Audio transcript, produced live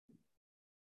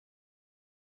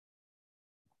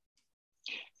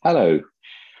Hello,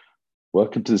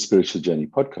 welcome to the Spiritual Journey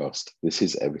podcast. This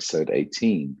is episode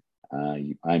 18.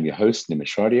 I'm your host,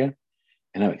 Nimish Radia,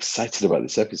 and I'm excited about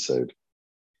this episode.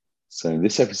 So, in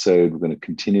this episode, we're going to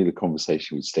continue the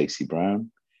conversation with Stacey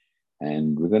Brown,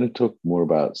 and we're going to talk more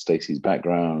about Stacey's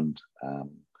background.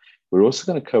 We're also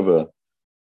going to cover,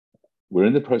 we're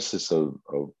in the process of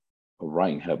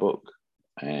writing her book,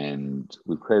 and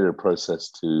we've created a process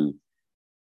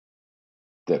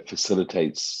that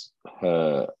facilitates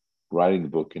her writing the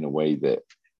book in a way that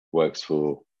works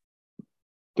for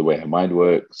the way her mind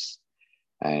works.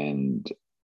 And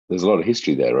there's a lot of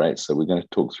history there, right? So we're going to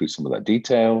talk through some of that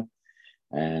detail.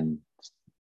 And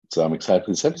so I'm excited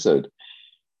for this episode.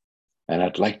 And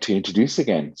I'd like to introduce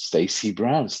again Stacey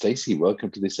Brown. Stacey,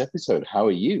 welcome to this episode. How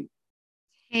are you?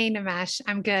 Hey, Nimesh.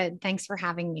 I'm good. Thanks for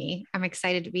having me. I'm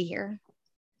excited to be here.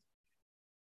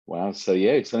 Wow. So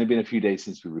yeah, it's only been a few days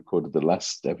since we recorded the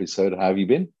last episode. How have you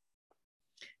been?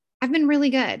 I've been really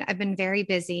good. I've been very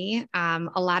busy. A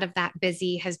lot of that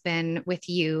busy has been with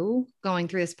you going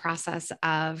through this process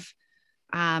of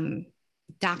um,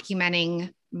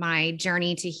 documenting my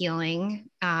journey to healing.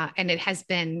 And it has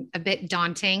been a bit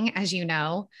daunting, as you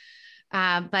know.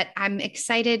 But I'm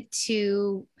excited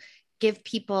to give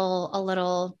people a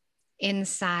little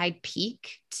inside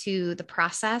peek to the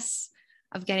process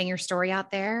of getting your story out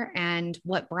there and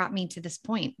what brought me to this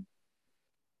point.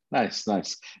 Nice,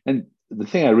 nice. And the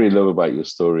thing I really love about your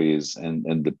story is, and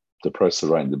the process of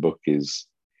writing the book is,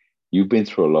 you've been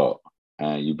through a lot.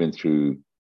 You've been through,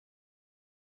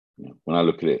 when I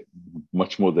look at it,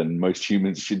 much more than most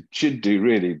humans should do,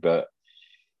 really. But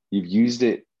you've used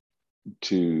it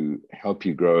to help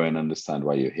you grow and understand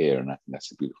why you're here, and I think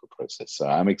that's a beautiful process. So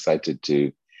I'm excited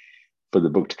for the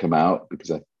book to come out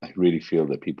because I really feel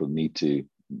that people need to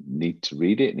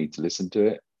read it, need to listen to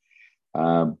it.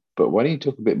 But why don't you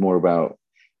talk a bit more about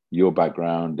your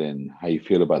background and how you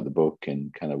feel about the book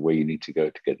and kind of where you need to go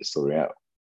to get the story out?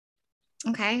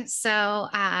 Okay. So,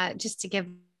 just to give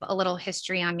a little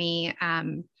history on me,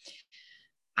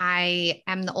 I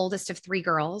am the oldest of three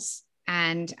girls,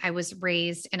 and I was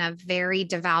raised in a very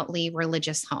devoutly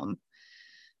religious home,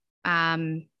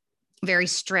 um, very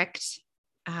strict.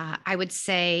 I would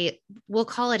say we'll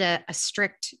call it a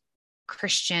strict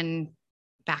Christian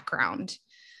background.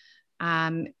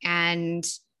 And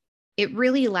it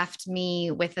really left me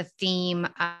with a theme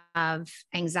of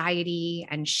anxiety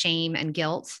and shame and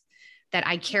guilt that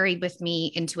I carried with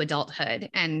me into adulthood.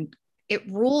 And it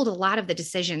ruled a lot of the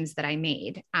decisions that I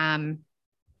made.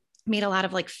 Made a lot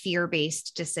of like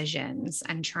fear-based decisions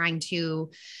and trying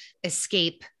to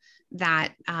escape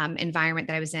that environment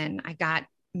that I was in. I got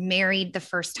married the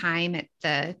first time at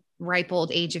the ripe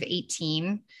old age of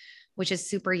 18, which is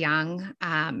super young.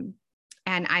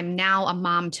 And I'm now a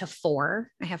mom to four.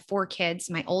 I have four kids.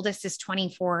 My oldest is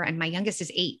 24 and my youngest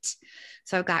is 8.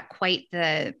 So I've got quite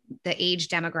the age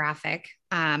demographic.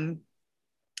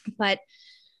 But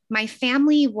my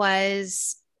family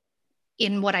was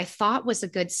in what I thought was a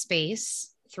good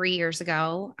space 3 years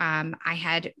ago. I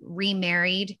had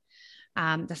remarried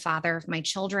the father of my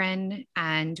children,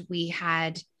 and we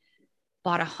had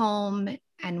bought a home,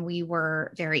 and we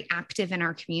were very active in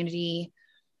our community.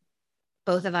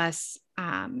 Both of us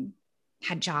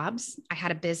had jobs. I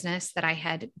had a business that I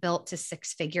had built to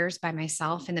 6 figures by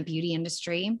myself in the beauty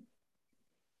industry.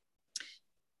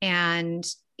 And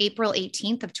April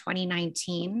 18th of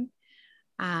 2019,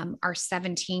 our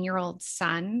 17-year-old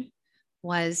son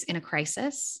was in a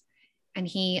crisis, and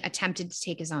he attempted to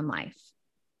take his own life.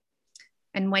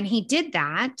 And when he did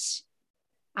that,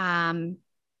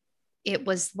 it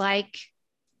was like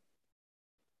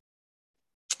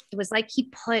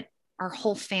he put our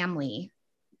whole family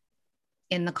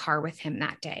in the car with him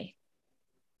that day.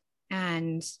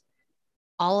 And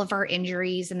all of our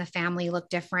injuries in the family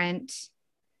looked different.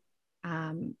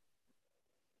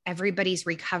 Everybody's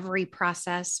recovery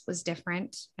process was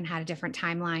different and had a different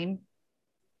timeline.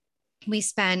 We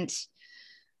spent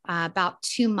about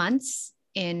 2 months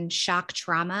in shock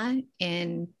trauma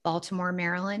in Baltimore,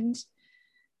 Maryland.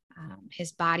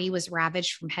 His body was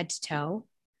ravaged from head to toe.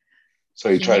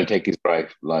 So he tried to take his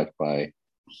life by...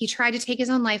 He tried to take his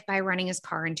own life by running his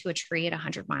car into a tree at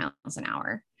 100 miles an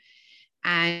hour.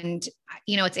 And,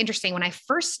 it's interesting. When I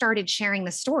first started sharing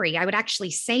the story, I would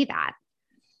actually say that.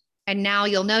 And now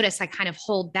you'll notice I kind of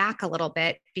hold back a little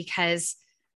bit because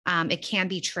it can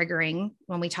be triggering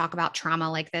when we talk about trauma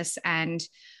like this. And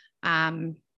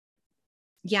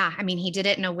he did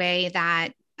it in a way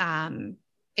that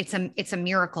it's a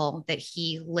miracle that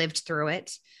he lived through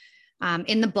it.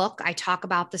 In the book, I talk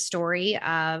about the story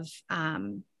of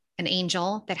an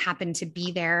angel that happened to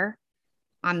be there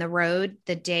on the road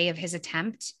the day of his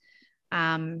attempt.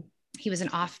 He was an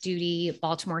off-duty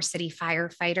Baltimore City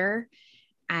firefighter.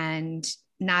 And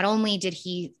not only did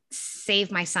he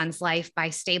save my son's life by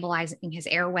stabilizing his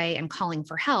airway and calling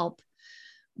for help,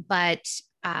 but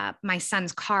my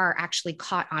son's car actually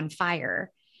caught on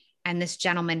fire. And this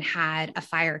gentleman had a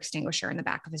fire extinguisher in the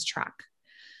back of his truck.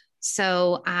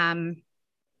 So,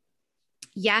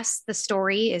 yes, the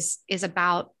story is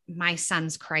about my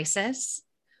son's crisis,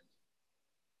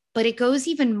 but it goes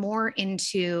even more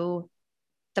into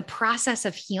the process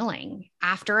of healing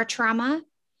after a trauma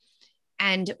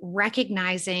and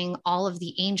recognizing all of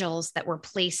the angels that were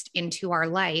placed into our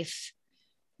life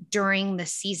during the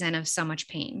season of so much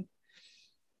pain.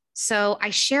 So I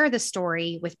share the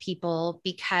story with people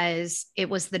because it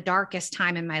was the darkest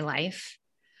time in my life.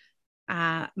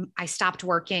 I stopped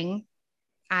working.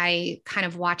 I kind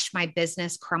of watched my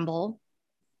business crumble.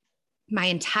 My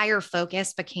entire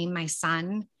focus became my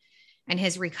son and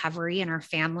his recovery and our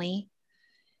family.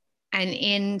 And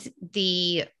in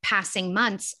the passing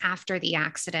months after the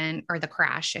accident or the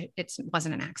crash, it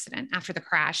wasn't an accident, after the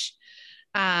crash,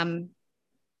 my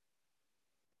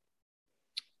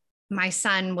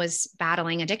son was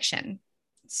battling addiction.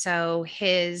 So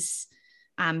his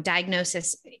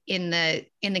diagnosis in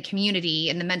the community,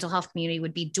 in the mental health community,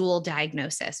 would be dual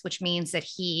diagnosis, which means that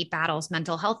he battles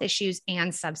mental health issues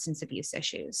and substance abuse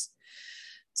issues.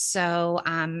 So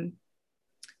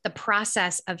the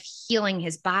process of healing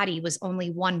his body was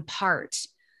only one part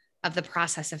of the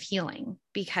process of healing,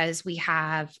 because we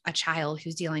have a child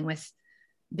who's dealing with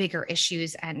bigger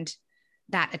issues, and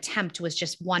that attempt was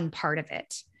just one part of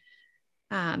it.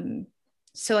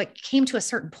 So it came to a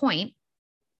certain point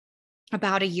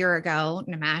about a year ago,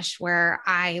 Nimesh, where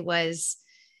I was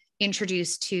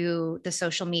introduced to the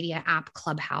social media app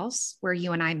Clubhouse, where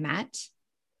you and I met.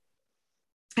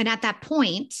 And at that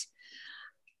point,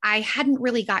 I hadn't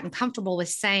really gotten comfortable with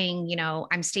saying, you know,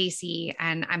 I'm Stacy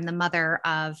and I'm the mother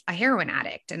of a heroin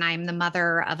addict, and I'm the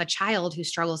mother of a child who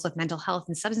struggles with mental health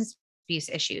and substance abuse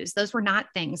issues. Those were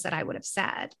not things that I would have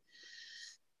said.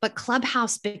 But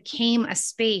Clubhouse became a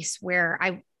space where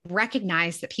I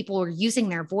recognized that people were using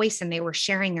their voice and they were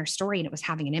sharing their story, and it was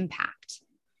having an impact.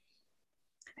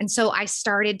 And so I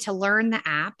started to learn the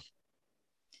app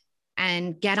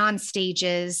and get on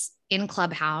stages in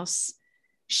Clubhouse,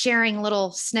 sharing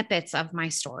little snippets of my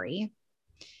story.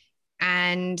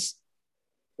 And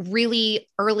really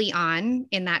early on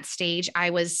in that stage,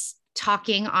 I was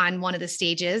talking on one of the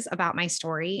stages about my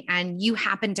story, and you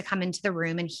happened to come into the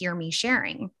room and hear me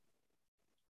sharing.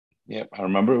 Yep, I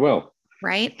remember it well.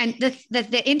 Right. And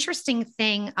the interesting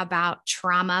thing about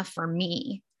trauma for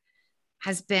me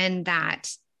has been that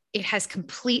it has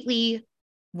completely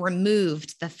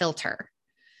removed the filter.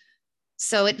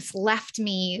 So it's left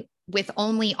me with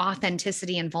only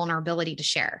authenticity and vulnerability to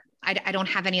share. I don't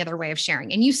have any other way of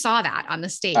sharing. And you saw that on the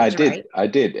stage, right? I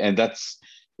did. And that's,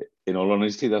 in all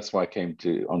honesty, that's why I came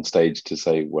on stage to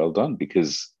say, well done,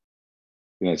 because,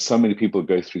 you know, so many people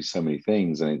go through so many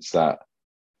things, and it's that,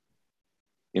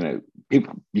 you know,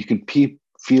 people, you can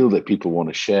feel that people want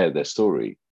to share their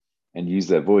story and use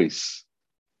their voice,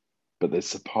 but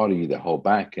there's a part of you that hold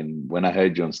back. And when I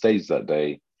heard you on stage that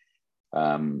day,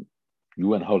 you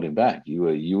weren't holding back. You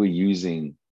were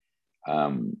using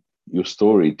your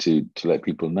story to let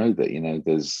people know that, you know,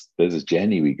 there's a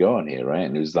journey we go on here, right?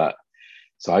 And it was that.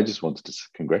 So I just wanted to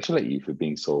congratulate you for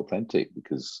being so authentic,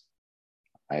 because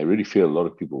I really feel a lot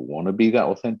of people want to be that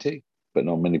authentic, but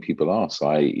not many people are.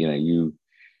 So you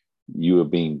were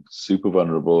being super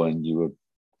vulnerable, and you were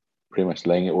pretty much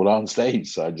laying it all out on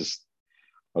stage. So I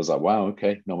was like, wow,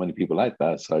 okay, not many people like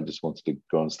that. So I just wanted to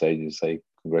go on stage and say,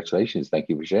 congratulations, thank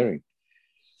you for sharing.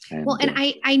 And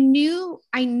I knew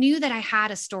that I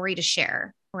had a story to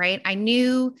share, right? I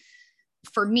knew,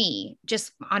 for me,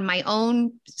 just on my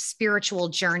own spiritual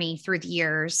journey through the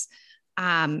years,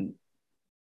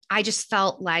 I just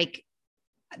felt like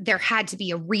there had to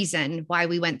be a reason why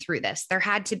we went through this. There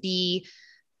had to be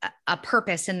a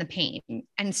purpose in the pain.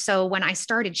 And so when I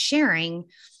started sharing,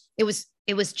 it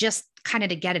was just kind of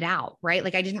to get it out, right?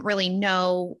 Like I didn't really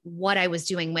know what I was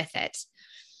doing with it.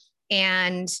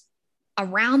 And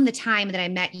around the time that I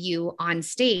met you on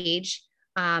stage,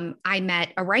 I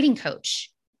met a writing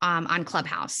coach on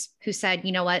Clubhouse who said,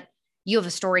 you know what, you have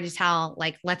a story to tell,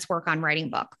 like, let's work on writing a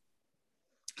book.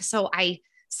 So I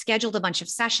scheduled a bunch of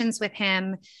sessions with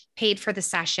him, paid for the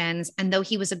sessions. And though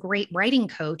he was a great writing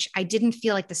coach, I didn't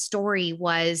feel like the story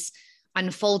was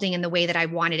unfolding in the way that I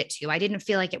wanted it to. I didn't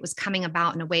feel like it was coming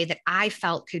about in a way that I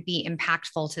felt could be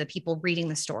impactful to the people reading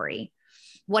the story.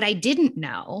 What I didn't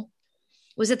know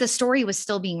was that the story was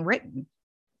still being written.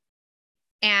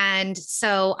 And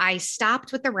so I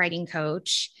stopped with the writing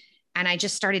coach and I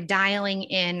just started dialing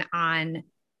in on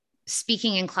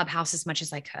speaking in Clubhouse as much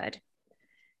as I could.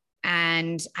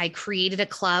 And I created a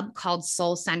club called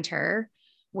Soul Center,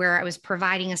 where I was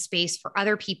providing a space for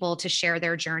other people to share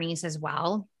their journeys as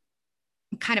well,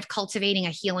 kind of cultivating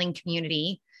a healing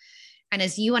community. And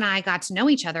as you and I got to know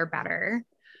each other better,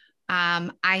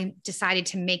 I decided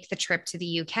to make the trip to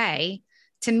the UK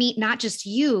to meet not just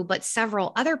you, but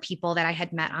several other people that I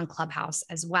had met on Clubhouse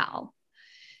as well.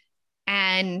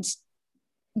 And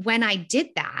when I did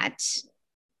that,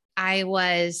 I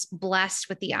was blessed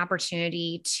with the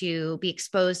opportunity to be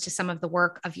exposed to some of the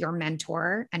work of your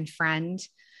mentor and friend,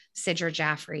 Sidra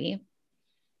Jaffrey.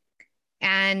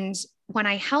 And when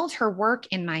I held her work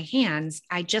in my hands,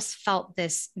 I just felt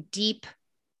this deep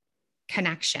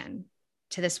connection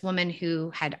to this woman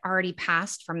who had already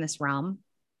passed from this realm.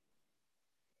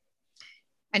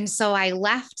 And so I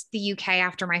left the UK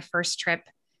after my first trip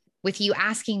with you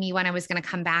asking me when I was going to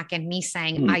come back and me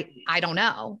saying, I don't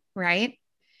know. Right.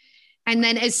 And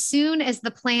then as soon as the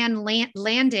plan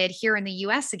landed here in the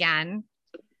US again,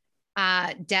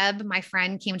 Deb, my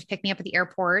friend, came to pick me up at the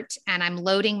airport, and I'm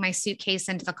loading my suitcase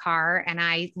into the car. And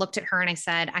I looked at her and I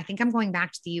said, I think I'm going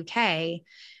back to the UK,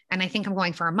 and I think I'm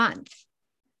going for a month.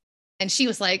 And she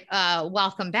was like,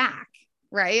 welcome back.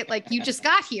 Right. Like, you just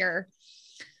got here.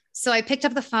 So I picked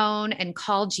up the phone and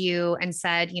called you and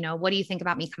said, what do you think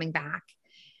about me coming back?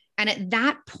 And at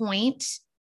that point,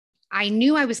 I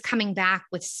knew I was coming back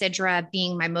with Sidra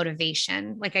being my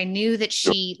motivation. Like, I knew that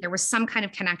there was some kind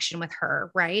of connection with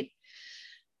her. Right.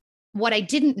 What I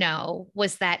didn't know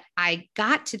was that I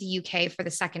got to the UK for the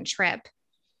second trip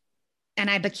and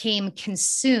I became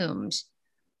consumed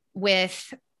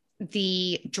with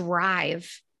the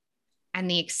drive and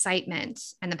the excitement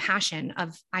and the passion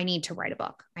of, I need to write a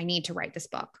book. I need to write this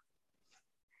book.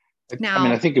 Now,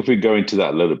 I think if we go into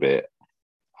that a little bit,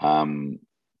 going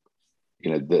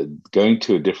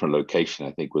to a different location,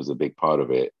 I think, was a big part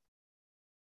of it.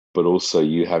 But also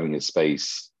you having a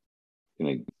space,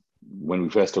 when we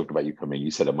first talked about you coming,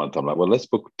 you said a month. I'm like, well, let's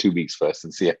book 2 weeks first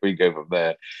and see how we go from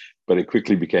there. But it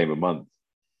quickly became a month.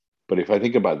 But if I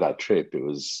think about that trip, it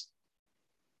was,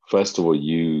 first of all,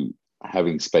 you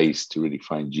having space to really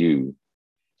find you.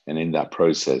 And in that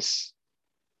process,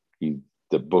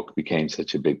 the book became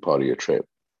such a big part of your trip.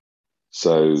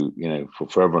 So,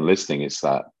 for everyone listening, it's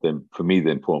that, then for me, the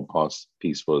important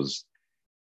piece was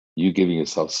you giving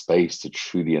yourself space to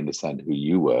truly understand who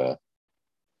you were.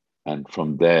 And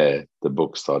from there, the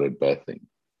book started birthing.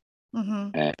 Mm-hmm.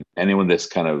 And anyone that's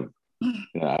kind of,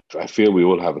 I feel we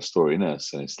all have a story in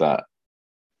us, and it's that,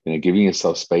 giving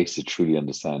yourself space to truly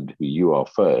understand who you are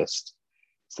first,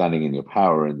 standing in your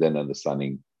power, and then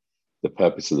understanding the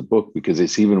purpose of the book. Because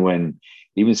it's even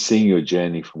seeing your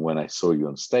journey from when I saw you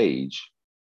on stage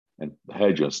and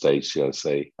heard you on stage, shall I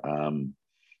say, and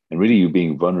really you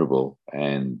being vulnerable,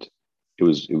 and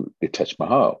it touched my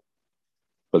heart.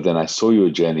 But then I saw your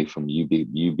journey from you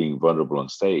being vulnerable on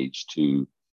stage to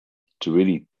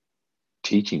really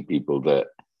teaching people that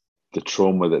the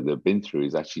trauma that they've been through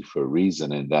is actually for a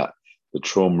reason, and that the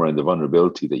trauma and the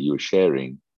vulnerability that you were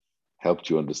sharing helped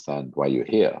you understand why you're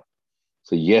here.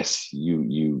 So yes,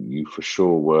 you for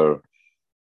sure were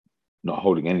not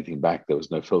holding anything back. There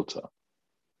was no filter.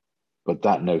 But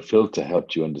that no filter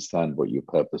helped you understand what your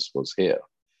purpose was here.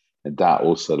 And that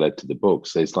also led to the book.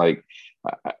 So it's like,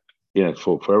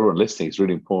 for everyone listening, it's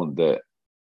really important that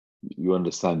you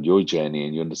understand your journey,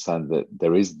 and you understand that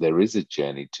there is a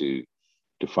journey to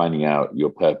finding out your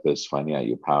purpose, finding out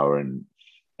your power,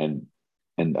 and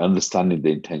understanding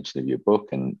the intention of your book.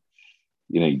 And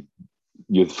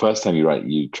you're the first time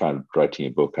you tried writing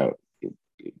your book out,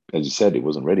 as you said, it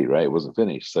wasn't ready, right? It wasn't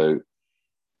finished. So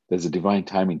there's a divine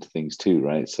timing to things too,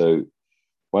 right? So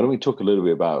why don't we talk a little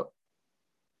bit about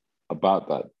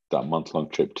that month-long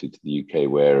trip to the UK,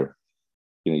 where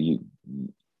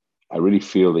I really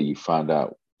feel that you found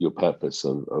out your purpose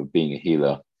of being a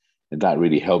healer, and that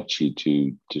really helped you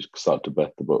to start to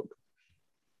birth the book.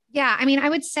 Yeah, I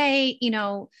would say,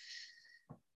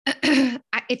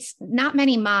 it's not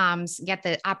many moms get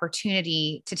the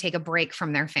opportunity to take a break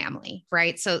from their family,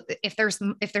 right? So if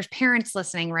there's parents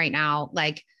listening right now,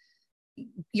 like,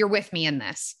 you're with me in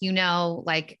this,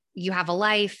 like, you have a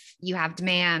life, you have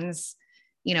demands,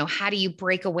 how do you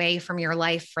break away from your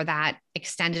life for that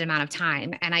extended amount of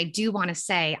time? And I do want to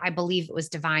say, I believe it was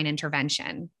divine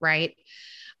intervention, right?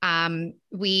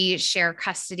 We share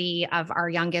custody of our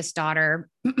youngest daughter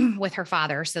with her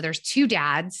father. So there's 2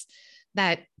 dads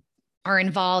that are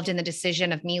involved in the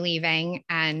decision of me leaving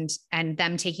and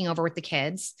them taking over with the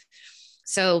kids.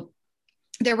 So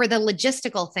there were the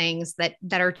logistical things that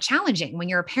are challenging when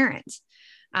you're a parent.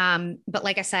 But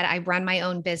like I said, I run my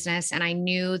own business, and I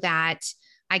knew that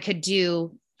I could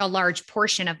do a large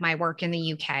portion of my work in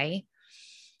the UK.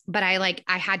 But I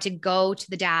had to go to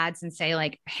the dads and say,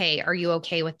 like, hey, are you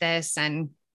okay with this? And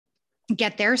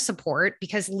get their support,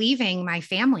 because leaving my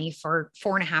family for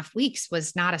 4.5 weeks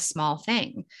was not a small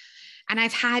thing. And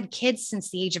I've had kids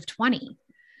since the age of 20.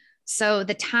 So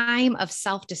the time of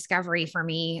self-discovery for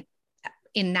me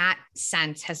in that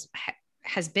sense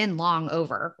has been long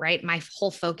over, right? My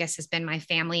whole focus has been my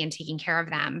family and taking care of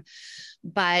them.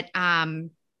 But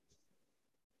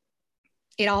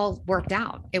it all worked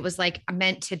out. It was like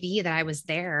meant to be that I was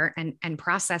there and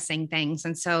processing things.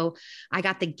 And so I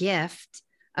got the gift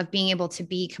of being able to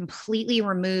be completely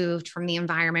removed from the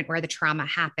environment where the trauma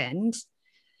happened,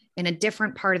 in a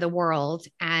different part of the world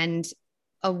and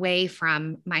away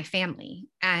from my family.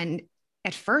 And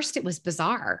at first it was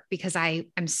bizarre because I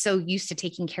am so used to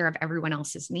taking care of everyone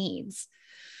else's needs.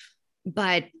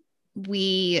 But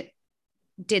we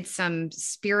did some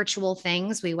spiritual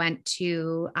things. We went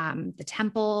to the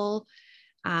temple.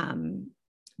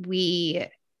 We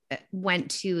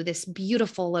went to this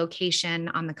beautiful location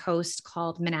on the coast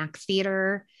called Minack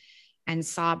Theater and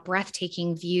saw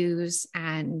breathtaking views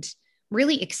and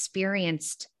really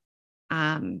experienced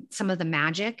some of the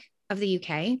magic of the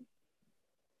UK.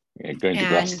 Yeah, going to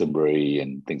Glastonbury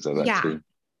and things like that too.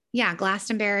 Yeah,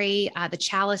 Glastonbury, the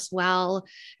Chalice Well.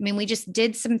 I mean, we just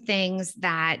did some things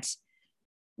that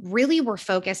really were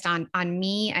focused on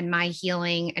me and my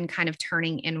healing and kind of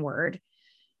turning inward.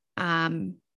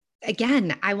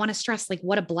 Again, I want to stress like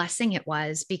what a blessing it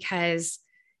was, because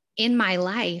in my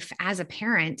life as a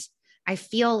parent, I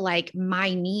feel like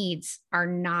my needs are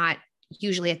not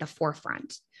usually at the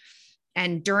forefront.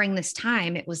 And during this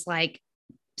time, it was like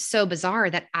so bizarre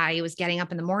that I was getting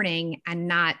up in the morning and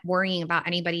not worrying about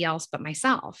anybody else but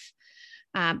myself.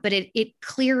 But it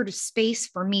cleared space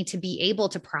for me to be able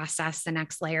to process the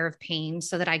next layer of pain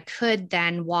so that I could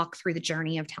then walk through the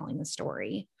journey of telling the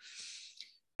story.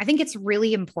 I think it's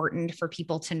really important for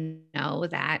people to know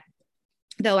that,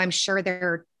 though I'm sure there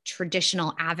are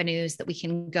traditional avenues that we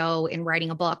can go in writing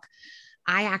a book,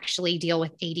 I actually deal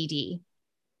with ADD.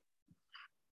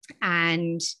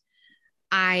 And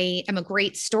I am a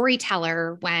great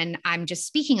storyteller when I'm just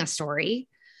speaking a story,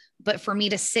 but for me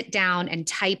to sit down and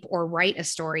type or write a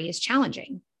story is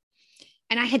challenging.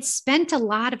 And I had spent a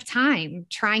lot of time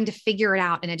trying to figure it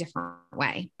out in a different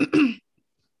way.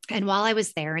 And while I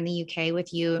was there in the UK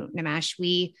with you, Nimesh,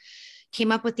 we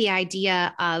came up with the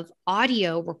idea of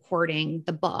audio recording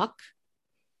the book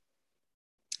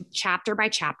chapter by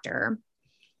chapter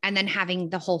and then having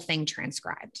the whole thing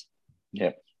transcribed.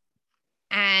 Yeah.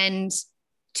 And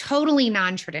totally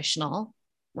non-traditional,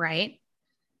 right?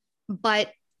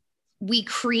 But we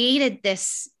created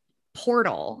this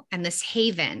portal and this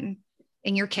haven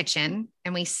in your kitchen,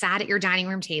 and we sat at your dining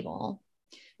room table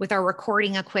with our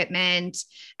recording equipment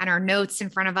and our notes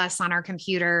in front of us on our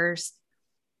computers.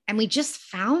 And we just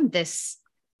found this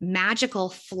magical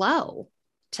flow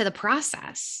to the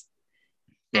process.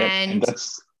 Yeah, and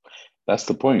that's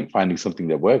the point, finding something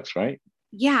that works, right?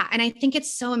 Yeah. And I think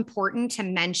it's so important to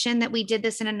mention that we did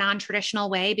this in a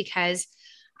non-traditional way, because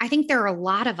I think there are a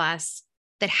lot of us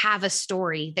that have a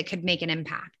story that could make an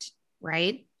impact,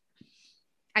 right?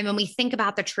 And when we think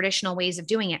about the traditional ways of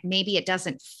doing it, maybe it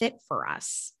doesn't fit for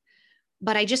us.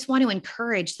 But I just want to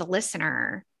encourage the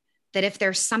listener that if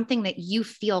there's something that you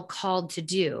feel called to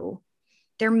do,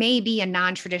 there may be a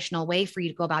non-traditional way for you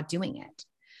to go about doing it.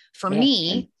 For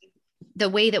me, the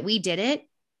way that we did it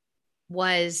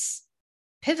was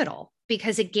pivotal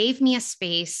because it gave me a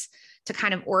space to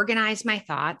kind of organize my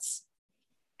thoughts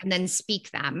and then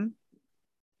speak them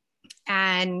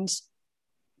and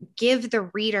give the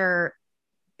reader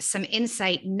some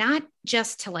insight, not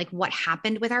just to like what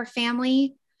happened with our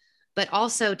family, but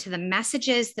also to the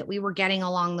messages that we were getting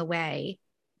along the way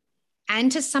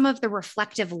and to some of the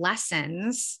reflective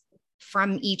lessons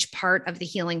from each part of the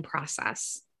healing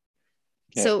process.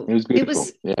 Yeah, so it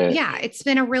was it's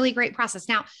been a really great process.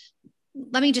 Now,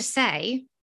 let me just say,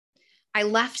 I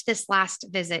left this last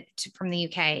visit from the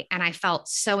UK and I felt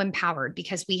so empowered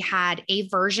because we had a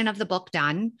version of the book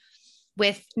done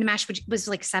with Nimesh, which was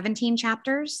like 17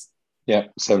 chapters. Yeah,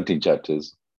 17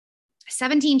 chapters.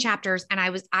 17 chapters. And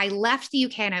I left the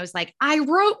UK and I was like, I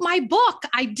wrote my book.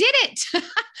 I did it.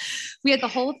 We had the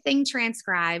whole thing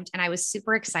transcribed and I was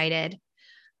super excited.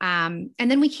 And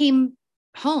then we came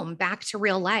home back to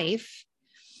real life.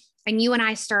 And you and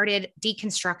I started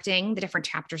deconstructing the different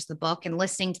chapters of the book and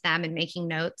listening to them and making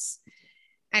notes.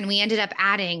 And we ended up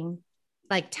adding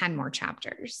like 10 more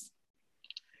chapters.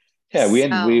 Yeah, So,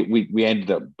 we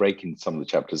ended up breaking some of the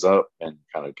chapters up and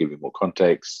kind of giving more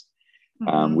context.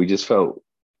 mhm. We just felt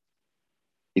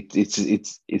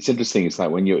it's interesting. It's like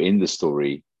when you're in the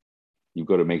story, you've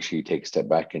got to make sure you take a step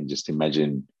back and just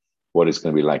imagine what it's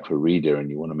going to be like for a reader, and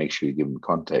you want to make sure you give them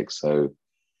context. So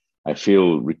I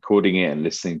feel recording it and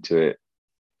listening to it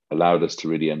allowed us to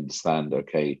really understand,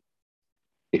 okay,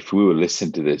 if we were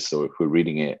listening to this or if we're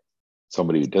reading it,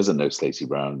 somebody who doesn't know Stacey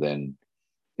Brown, then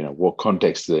what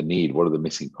context do they need? What are the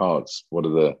missing parts? What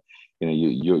are the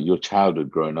your childhood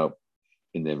growing up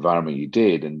in the environment you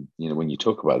did, and when you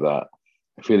talk about that,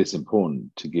 I feel it's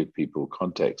important to give people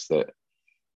context that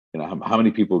how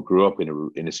many people grew up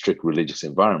in a strict religious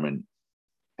environment,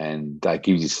 and that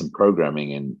gives you some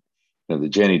programming, and the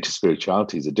journey to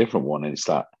spirituality is a different one, and it's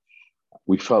that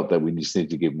we felt that we just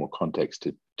need to give more context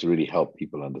to really help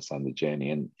people understand the journey.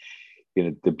 And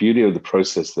the beauty of the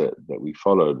process that we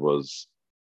followed was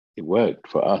it worked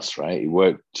for us, right? It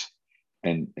worked,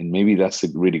 and maybe that's a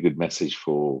really good message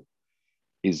for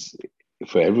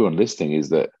everyone listening, is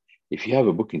that if you have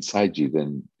a book inside you,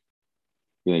 then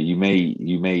you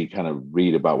may kind of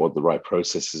read about what the right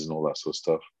process is and all that sort of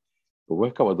stuff, but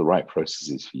work out what the right process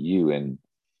is for you. And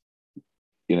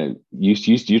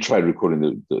you tried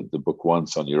recording the book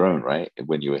once on your own, right,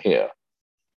 when you were here,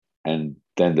 and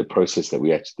then the process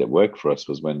that worked for us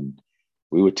was when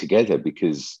we were together,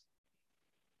 because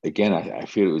again, I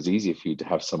feel it was easier for you to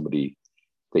have somebody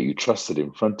that you trusted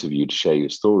in front of you to share your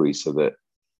story, so that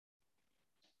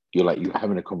you're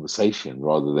having a conversation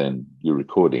rather than you're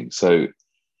recording. So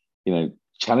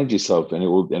challenge yourself, and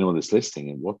anyone that's listening,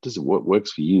 and what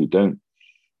works for you. Don't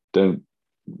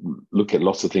look at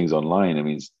lots of things online. I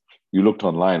mean, you looked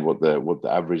online what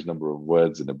the average number of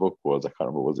words in a book was. I can't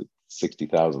remember, was it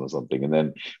 60,000 or something? And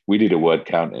then we did a word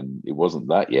count, and it wasn't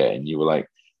that yet. And you were like,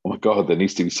 oh my God, there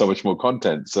needs to be so much more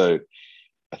content. So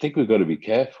I think we've got to be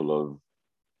careful of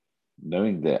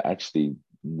knowing that actually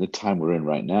in the time we're in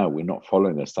right now, we're not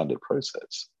following a standard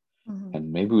process. Mhm.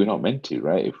 And maybe we're not meant to,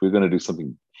 right? If we're going to do something,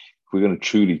 if we're going to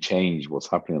truly change what's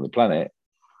happening on the planet,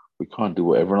 we can't do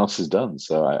what everyone else has done.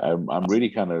 So I'm really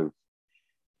kind of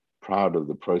proud of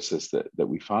the process that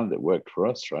we found that worked for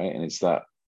us, right? And it's that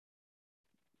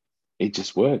it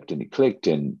just worked and it clicked.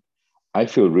 And I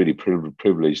feel really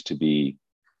privileged to be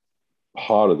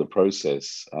part of the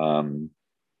process.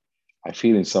 I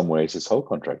feel in some ways it's a soul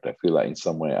contract. I feel like in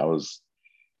some way I was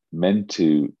meant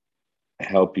to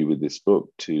help you with this book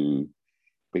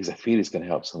because I feel it's going to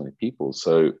help so many people.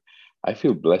 So I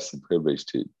feel blessed and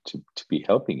privileged to be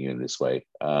helping you in this way.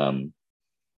 But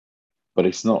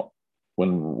it's not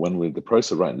when we're the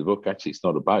process of writing the book. Actually, it's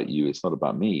not about you. It's not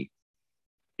about me.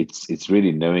 It's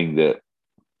really knowing that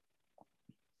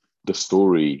the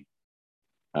story,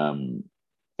 and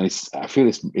I feel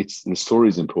it's the story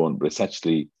is important, but it's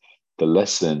actually the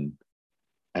lesson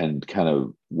and kind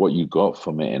of what you got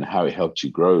from it and how it helped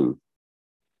you grow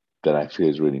that I feel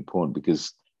is really important,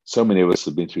 because so many of us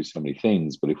have been through so many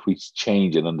things. But if we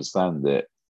change and understand that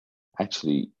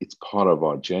actually it's part of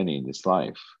our journey in this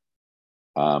life,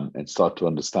 and start to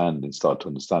understand,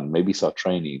 maybe start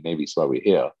training, maybe it's why we're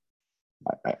here.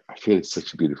 I feel it's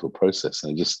such a beautiful process.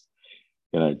 And just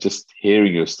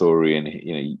hearing your story,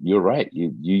 and you're right.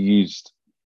 We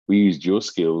used your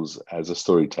skills as a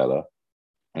storyteller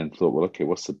and thought, well, okay,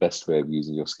 what's the best way of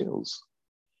using your skills?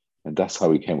 And that's how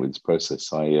we came with this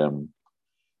process.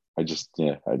 I just,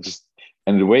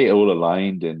 and the way it all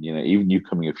aligned, and even you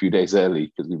coming a few days early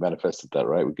because we manifested that,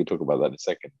 right? We could talk about that in a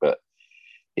second, but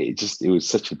it was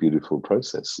such a beautiful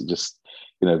process. It just,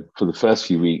 for the first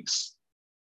few weeks,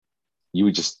 you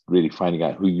were just really finding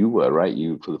out who you were, right?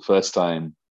 You, for the first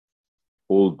time,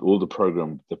 all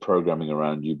the programming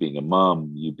around you being a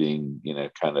mom, you being,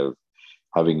 kind of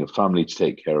having a family to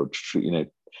take care of,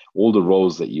 all the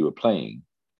roles that you were playing.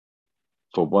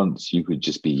 For once, you could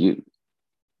just be you,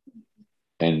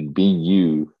 and being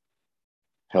you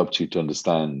helped you to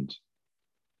understand,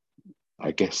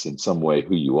 I guess, in some way,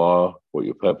 who you are, what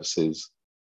your purpose is.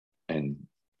 And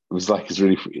it was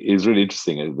really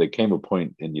interesting. There came a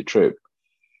point in your trip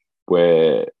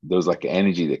where there was like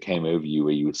energy that came over you,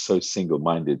 where you were so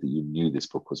single-minded that you knew this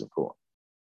book was important.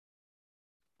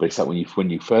 But it's like when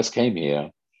you first came here,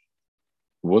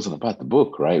 it wasn't about the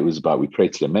book, right? It was about, we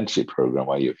created a mentorship program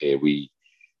while you're here. We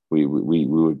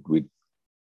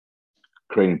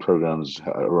creating programs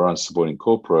around supporting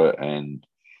corporate, and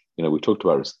we talked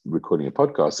about recording a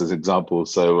podcast as an example.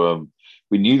 So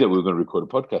we knew that we were going to record a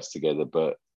podcast together,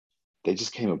 but there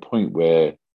just came a point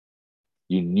where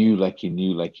you knew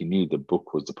the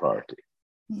book was the priority.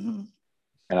 Mm-hmm.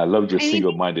 And I loved your I mean,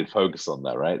 single-minded focus on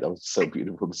that, right? That was so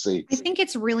beautiful to see. I think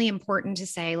it's really important to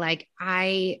say, like,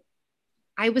 I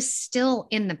I was still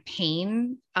in the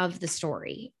pain of the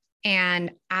story.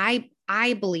 And I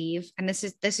believe, and this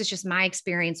is just my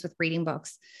experience with reading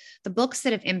books, the books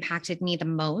that have impacted me the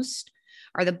most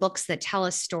are the books that tell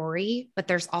a story, but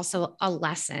there's also a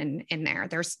lesson in there.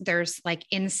 There's like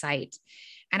insight.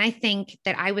 And I think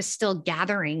that I was still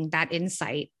gathering that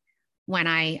insight when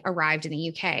I arrived in the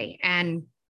UK. And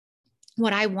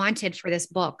what I wanted for this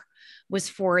book was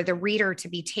for the reader to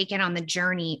be taken on the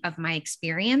journey of my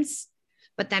experience,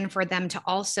 but then for them to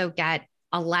also get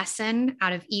a lesson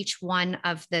out of each one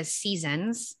of the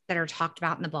seasons that are talked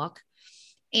about in the book,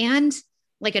 and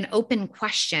like an open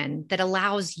question that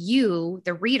allows you,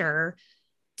 the reader,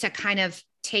 to kind of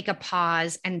take a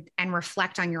pause and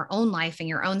reflect on your own life and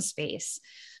your own space.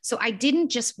 So I didn't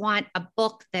just want a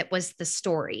book that was the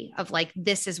story of like,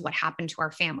 this is what happened to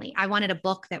our family. I wanted a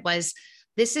book that was,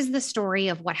 this is the story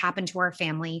of what happened to our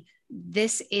family.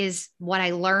 This is what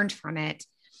I learned from it.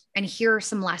 And here are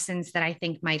some lessons that I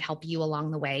think might help you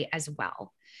along the way as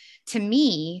well. To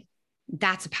me,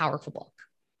 that's a powerful book.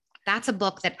 That's a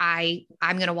book that I'm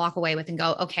going to walk away with and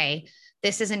go, okay,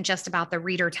 this isn't just about the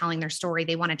reader telling their story.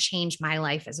 They want to change my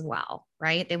life as well,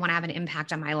 right? They want to have an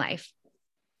impact on my life.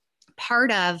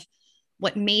 Part of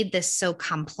what made this so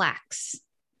complex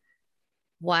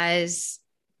was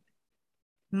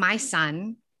my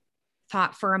son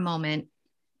thought for a moment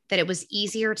that it was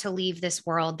easier to leave this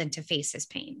world than to face his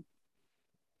pain.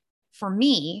 For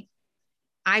me,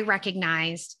 I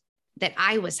recognized that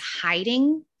I was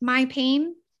hiding my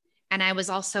pain and I was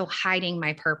also hiding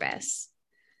my purpose.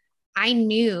 I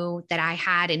knew that I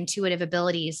had intuitive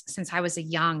abilities since I was a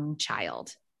young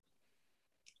child.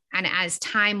 And as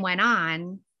time went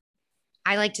on,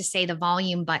 I like to say the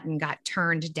volume button got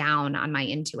turned down on my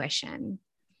intuition.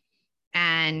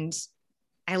 And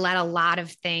I let a lot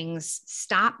of things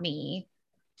stop me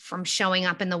from showing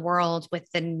up in the world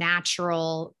with the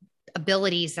natural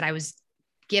abilities that I was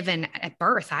given at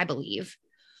birth, I believe.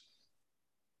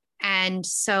 And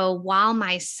so while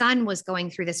my son was going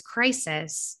through this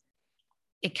crisis,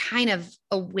 it kind of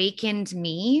awakened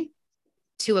me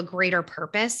to a greater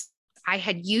purpose. I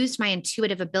had used my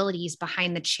intuitive abilities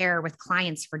behind the chair with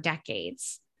clients for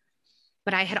decades,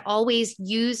 but I had always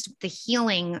used the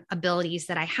healing abilities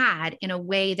that I had in a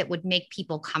way that would make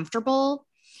people comfortable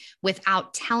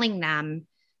without telling them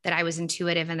that I was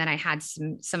intuitive and that I had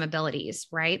some abilities,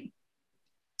 right?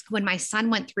 When my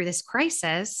son went through this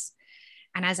crisis,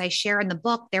 and as I share in the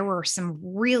book, there were some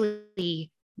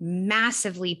really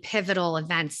massively pivotal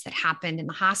events that happened in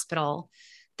the hospital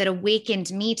that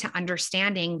awakened me to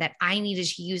understanding that I needed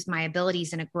to use my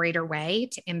abilities in a greater way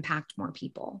to impact more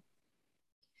people.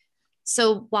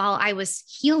 So while I was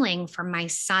healing from my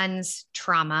son's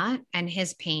trauma and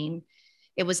his pain,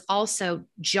 it was also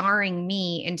jarring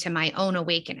me into my own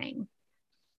awakening.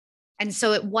 And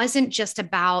so it wasn't just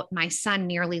about my son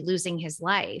nearly losing his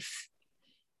life.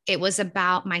 It was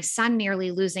about my son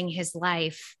nearly losing his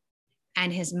life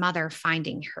and his mother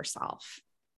finding herself.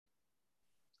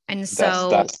 And so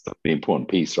that's the important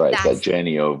piece, right? It's that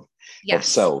journey of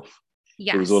self.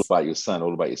 Yes. It was all about your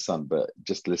son, but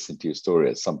just listen to your story.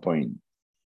 At some point,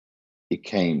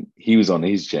 he was on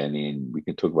his journey, and we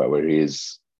can talk about where he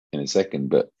is in a second,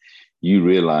 but you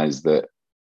realize that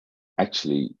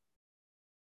actually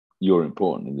you're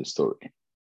important in this story.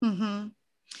 Mm-hmm.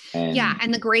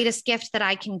 And the greatest gift that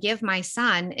I can give my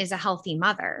son is a healthy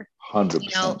mother. 100%. You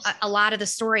know, a lot of the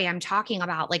story I'm talking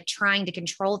about, like trying to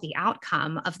control the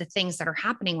outcome of the things that are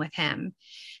happening with him,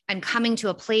 and coming to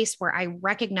a place where I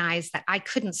recognized that I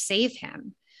couldn't save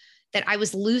him, that I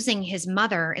was losing his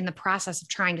mother in the process of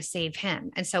trying to save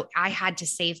him. And so I had to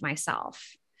save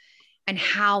myself, and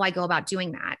how I go about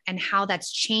doing that, and how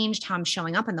that's changed how I'm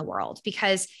showing up in the world,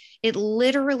 because it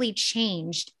literally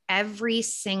changed every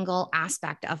single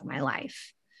aspect of my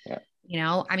life. Yeah. You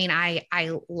know, I mean, I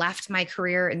left my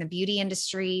career in the beauty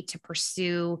industry to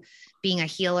pursue being a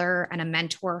healer and a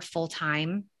mentor full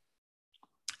time.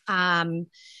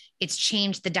 It's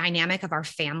changed the dynamic of our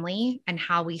family and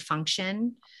how we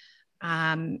function.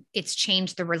 It's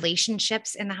changed the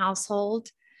relationships in the household.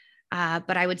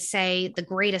 But I would say the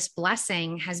greatest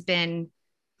blessing has been,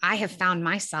 I have found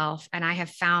myself and I have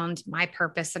found my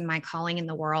purpose and my calling in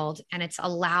the world. And it's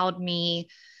allowed me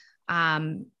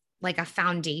like a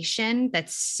foundation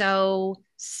that's so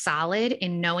solid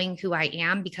in knowing who I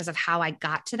am because of how I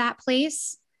got to that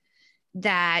place,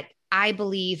 that I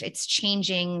believe it's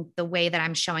changing the way that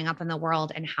I'm showing up in the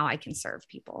world and how I can serve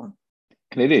people.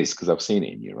 And it is, because I've seen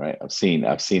it in you, right? I've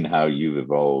seen how you've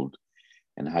evolved,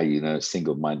 and how,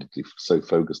 single-mindedly so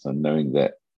focused on knowing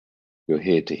that you're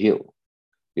here to heal,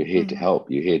 you're here to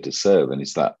help, you're here to serve. And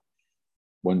it's that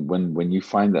when you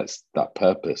find that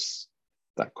purpose,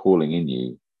 that calling in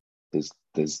you,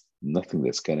 there's nothing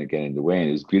that's going to get in the way.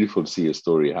 And it's beautiful to see your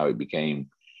story, how it became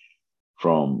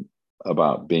from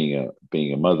about being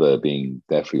a mother, being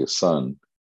there for your son,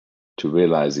 to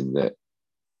realizing that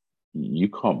you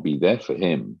can't be there for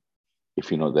him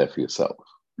if you're not there for yourself.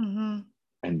 Mm-hmm.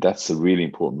 And that's a really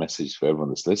important message for everyone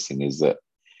that's listening, is that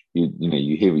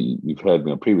you've heard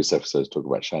me on previous episodes talk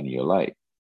about shining your light.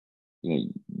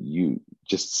 You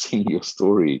just seeing your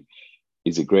story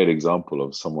is a great example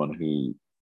of someone who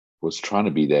was trying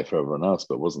to be there for everyone else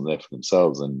but wasn't there for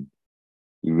themselves, and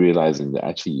you realizing that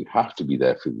actually you have to be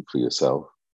there for yourself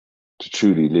to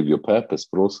truly live your purpose,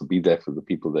 but also be there for the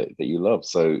people that you love.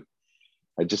 So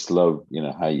I just love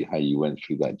how you went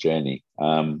through that journey.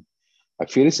 I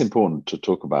feel it's important to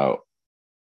talk about,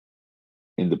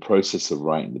 in the process of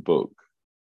writing the book,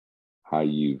 how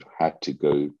you've had to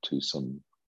go to some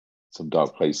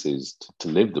dark places to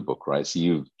live the book, right?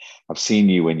 So I've seen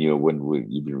you when you've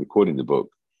been recording the book.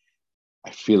 I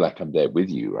feel like I'm there with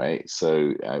you, right?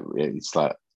 So it's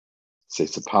like, so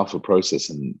it's a powerful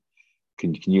process. And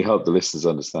can you help the listeners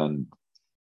understand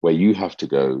where you have to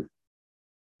go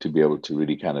to be able to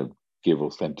really kind of give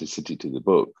authenticity to the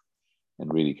book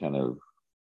and really kind of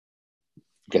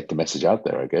get the message out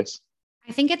there, I guess?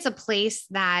 I think it's a place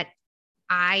that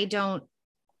I don't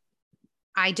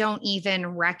even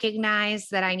recognize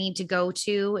that I need to go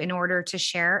to in order to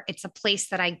share. It's a place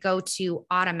that I go to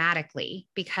automatically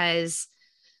because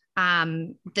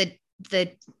the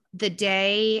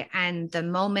day and the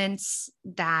moments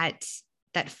that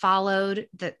followed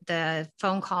the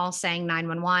phone call saying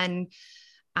 911,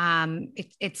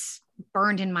 it's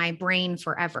burned in my brain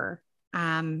forever.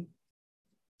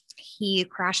 He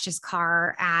crashed his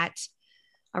car at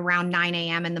around 9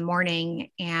 a.m. in the morning,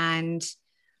 and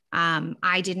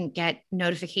I didn't get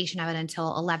notification of it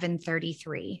until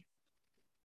 11:33.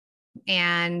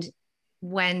 And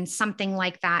when something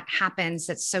like that happens,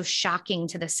 that's so shocking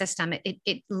to the system,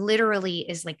 it literally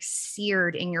is like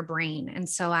seared in your brain. And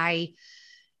so I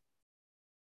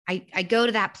go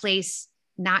to that place,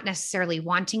 not necessarily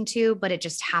wanting to, but it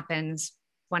just happens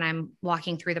when I'm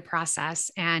walking through the process.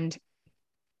 And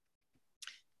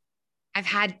I've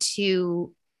had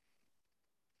to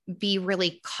be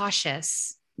really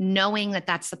cautious, knowing that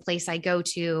that's the place I go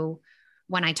to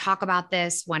when I talk about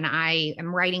this, when I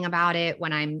am writing about it,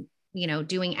 when I'm,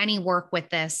 doing any work with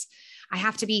this. I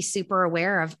have to be super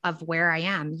aware of where I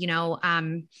am.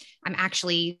 I'm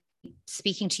actually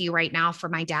speaking to you right now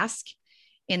from my desk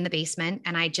in the basement,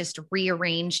 and I just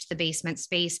rearranged the basement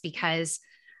space because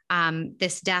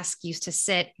this desk used to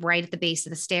sit right at the base of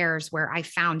the stairs where I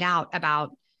found out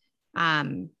about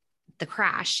the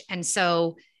crash. And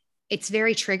so it's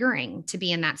very triggering to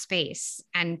be in that space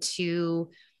and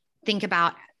to think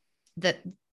about the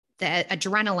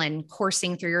adrenaline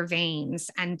coursing through your veins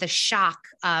and the shock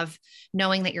of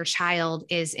knowing that your child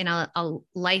is in a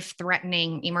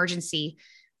life-threatening emergency.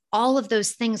 All of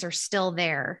those things are still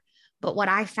there. But what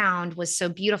I found was so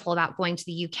beautiful about going to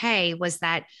the UK was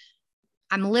that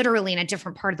I'm literally in a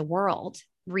different part of the world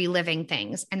reliving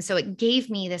things. And so it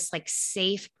gave me this like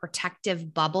safe,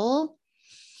 protective bubble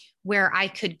where I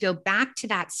could go back to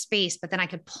that space, but then I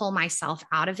could pull myself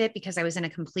out of it because I was in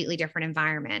a completely different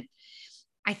environment.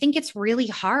 I think it's really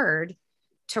hard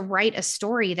to write a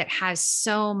story that has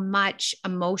so much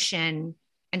emotion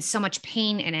and so much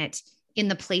pain in it in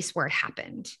the place where it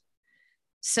happened.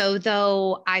 So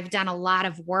though I've done a lot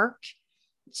of work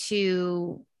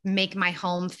to make my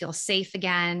home feel safe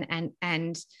again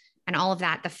and all of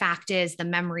that, the fact is the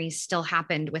memories still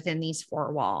happened within these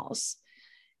four walls.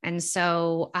 And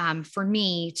so for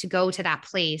me to go to that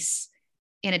place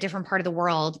in a different part of the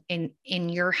world, in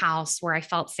your house where I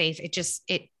felt safe,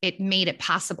 it made it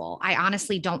possible. I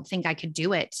honestly don't think I could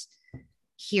do it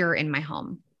here in my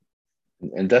home.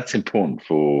 And that's important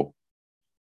for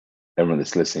everyone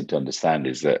that's listening to understand,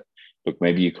 is that, look,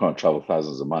 maybe you can't travel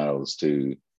thousands of miles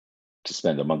to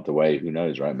spend a month away. Who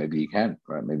knows, right? Maybe you can,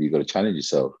 right? Maybe you've got to challenge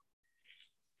yourself,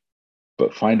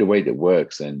 but find a way that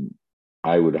works. And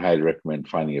I would highly recommend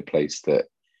finding a place that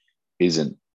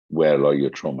isn't where a lot of your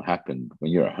trauma happened.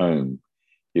 When you're at home,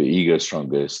 your ego is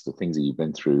strongest, the things that you've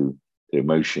been through, the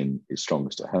emotion is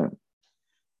strongest at home.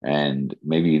 And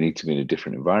maybe you need to be in a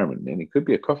different environment. And it could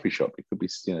be a coffee shop, it could be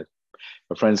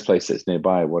a friend's place that's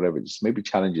nearby, whatever. Just maybe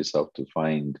challenge yourself to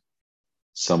find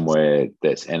somewhere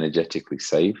that's energetically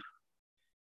safe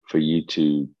for you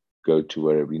to go to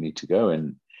wherever you need to go.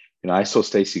 And I saw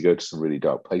Stacey go to some really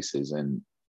dark places, and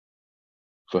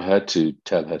for her to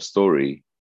tell her story,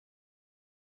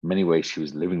 in many ways she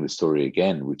was living the story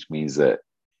again, which means that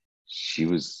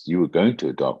you were going to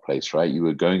a dark place, right? You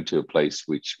were going to a place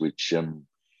which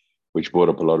brought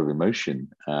up a lot of emotion.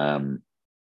 And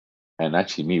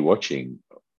actually me watching,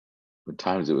 at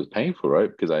times it was painful, right?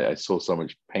 Because I saw so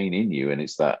much pain in you, and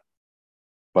it's that,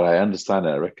 but I understand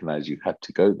and I recognize you had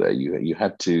to go there. You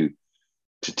had to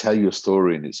tell your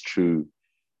story in its true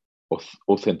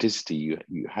authenticity.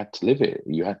 You had to live it.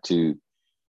 You had to,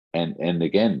 and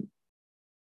again,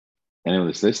 anyone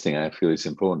that's listening, I feel it's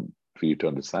important for you to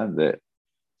understand that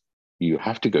you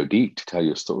have to go deep to tell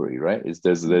your story, right?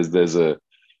 There's a,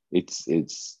 it's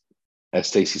as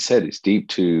Stacey said, it's deep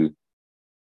to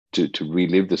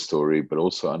relive the story, but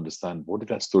also understand, what did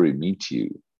that story mean to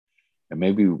you? And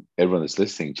maybe everyone that's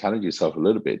listening, challenge yourself a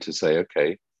little bit to say,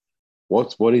 okay,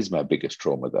 what is my biggest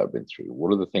trauma that I've been through?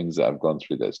 What are the things that I've gone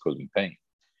through that's caused me pain?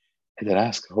 And then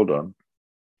ask, hold on,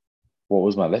 what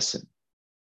was my lesson?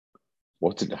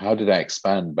 How did I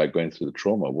expand by going through the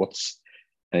trauma?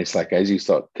 And it's like, as you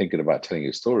start thinking about telling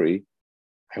your story,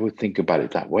 I would think about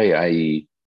it that way. I.e.,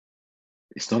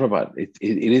 it's not about it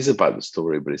is about the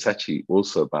story, but it's actually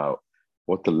also about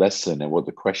what the lesson and what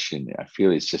the question. I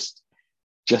feel it's just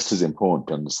as important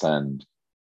to understand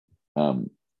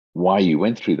why you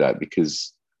went through that,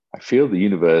 because I feel the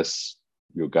universe,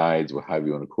 your guides, or however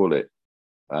you want to call it,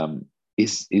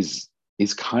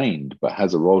 is kind, but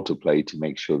has a role to play to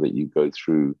make sure that you go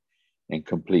through and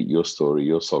complete your story,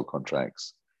 your soul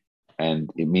contracts. And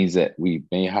it means that we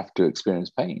may have to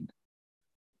experience pain,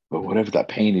 but whatever that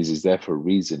pain is there for a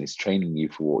reason. It's training you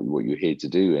for what you're here to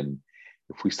do. And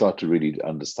if we start to really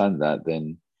understand that,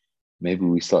 then maybe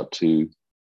we start to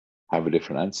have a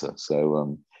different answer.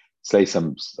 So, Stacey,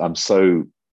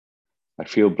 I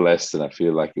feel blessed, and I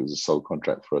feel like it was a soul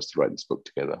contract for us to write this book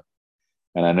together.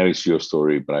 And I know it's your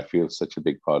story, but I feel such a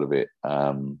big part of it.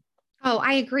 Oh,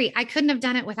 I agree. I couldn't have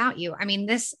done it without you. I mean,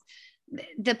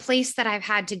 the place that I've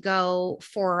had to go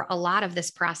for a lot of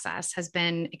this process has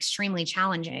been extremely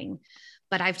challenging.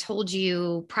 But I've told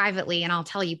you privately, and I'll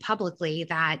tell you publicly,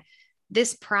 that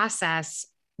this process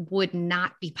would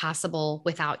not be possible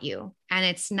without you. And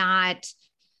it's not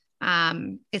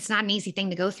an easy thing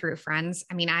to go through, friends.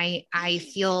 I mean, I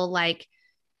feel like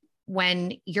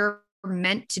when you're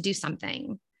meant to do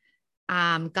something,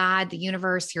 God, the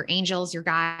universe, your angels, your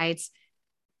guides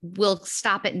will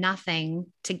stop at nothing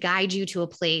to guide you to a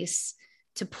place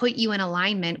to put you in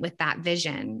alignment with that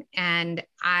vision. And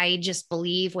I just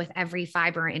believe with every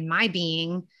fiber in my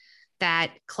being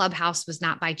that Clubhouse was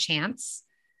not by chance,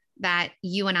 that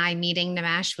you and I meeting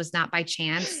Nimesh was not by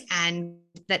chance, and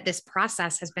that this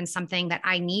process has been something that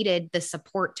I needed the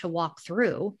support to walk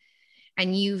through.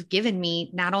 And you've given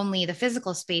me not only the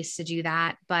physical space to do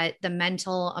that, but the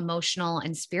mental, emotional,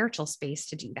 and spiritual space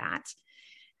to do that.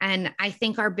 And I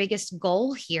think our biggest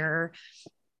goal here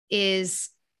is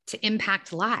to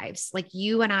impact lives. Like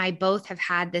you and I both have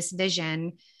had this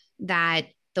vision that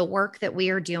the work that we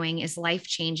are doing is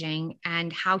life-changing,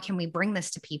 and how can we bring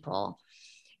this to people?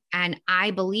 And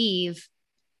I believe,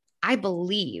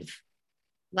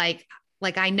 like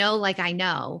I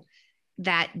know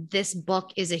that this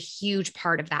book is a huge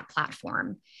part of that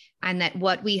platform, and that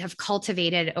what we have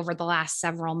cultivated over the last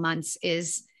several months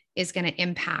is going to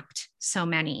impact so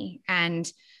many. And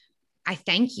I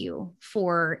thank you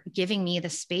for giving me the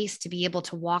space to be able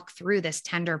to walk through this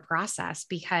tender process,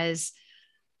 because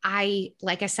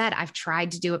like I said, I've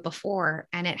tried to do it before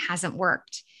and it hasn't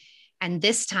worked. And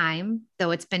this time, though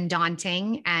it's been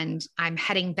daunting, and I'm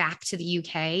heading back to the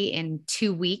UK in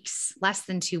 2 weeks, less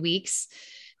than 2 weeks,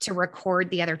 to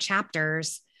record the other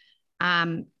chapters,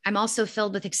 I'm also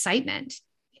filled with excitement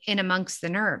in amongst the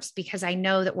nerves, because I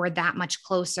know that we're that much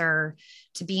closer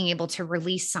to being able to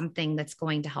release something that's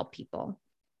going to help people.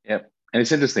 Yep. And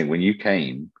it's interesting, when you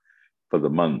came for the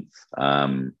month,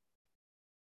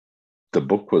 the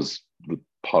book was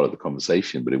part of the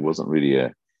conversation, but it wasn't really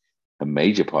a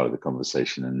major part of the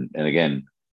conversation. And again,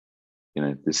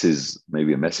 this is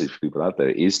maybe a message for people out there,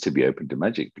 is to be open to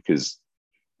magic, because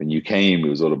when you came, it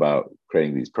was all about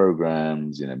creating these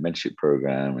programs, mentorship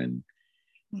program. And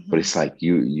but it's like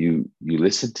you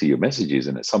listened to your messages,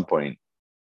 and at some point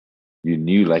you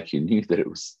knew that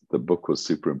the book was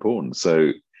super important.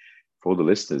 So for the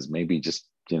listeners, maybe just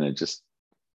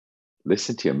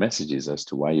listen to your messages as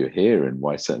to why you're here and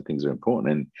why certain things are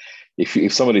important. And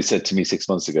if somebody said to me 6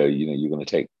 months ago, you're going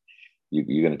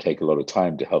to take a lot of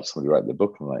time to help somebody write the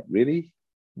book, I'm like, really?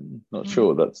 Not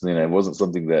sure. That's, it wasn't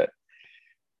something that,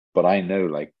 but I know,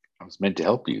 like, I was meant to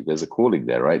help you. There's a calling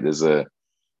there, right?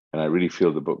 And I really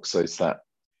feel the book. So it's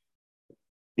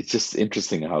just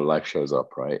interesting how life shows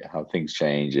up, right? How things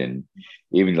change. And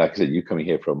even, like I said, you coming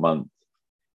here for a month,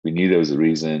 we knew there was a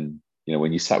reason. you know,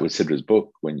 when you sat with Sidra's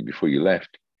book, before you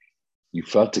left, you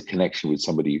felt a connection with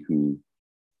somebody who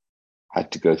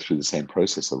had to go through the same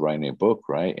process of writing a book,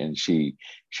 right? And she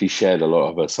shared a lot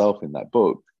of herself in that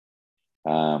book,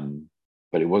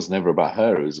 but it was never about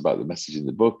her. It was about the message in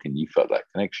the book, and you felt that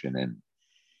connection. And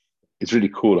it's really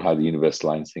cool how the universe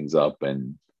lines things up,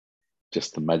 and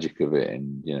just the magic of it.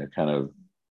 And you know, kind of,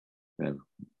 you know,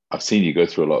 I've seen you go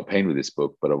through a lot of pain with this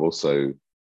book, but I've also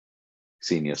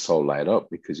seen your soul light up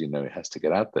because you know it has to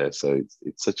get out there. So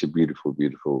it's such a beautiful,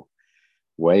 beautiful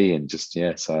way. And just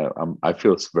I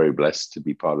feel very blessed to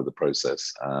be part of the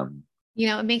process. You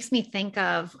know, it makes me think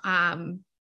of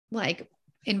like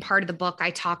in part of the book, I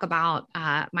talk about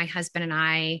my husband and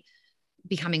I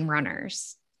becoming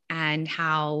runners and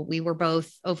how we were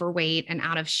both overweight and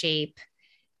out of shape.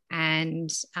 And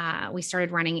we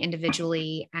started running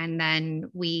individually. And then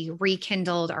we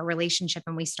rekindled our relationship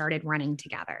and we started running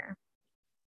together.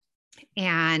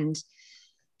 And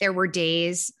there were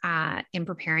days in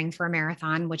preparing for a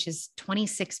marathon, which is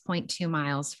 26.2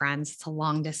 miles, friends. It's a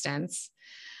long distance.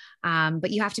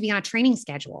 But you have to be on a training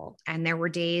schedule. And there were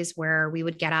days where we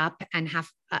would get up and have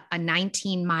a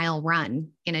 19-mile run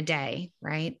in a day,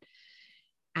 right?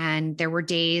 And there were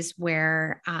days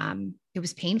where it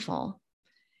was painful.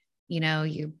 You know,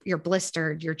 you're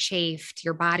blistered, you're chafed,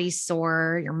 your body's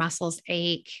sore, your muscles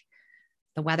ache,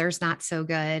 the weather's not so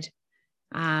good.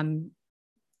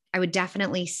 I would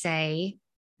definitely say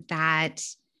that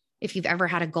if you've ever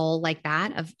had a goal like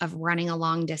that of running a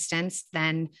long distance,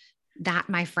 then that,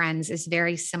 my friends, is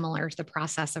very similar to the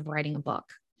process of writing a book.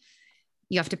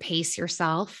 You have to pace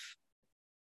yourself.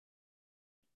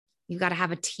 You've got to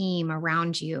have a team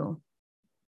around you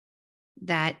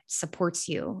that supports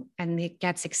you and it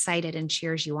gets excited and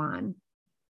cheers you on.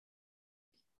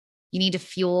 You need to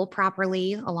fuel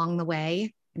properly along the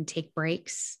way and take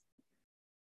breaks,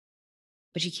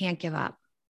 but you can't give up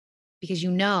because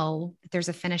you know that there's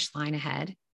a finish line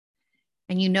ahead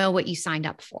and you know what you signed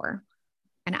up for.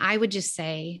 And I would just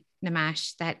say,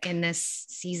 Nimesh, that in this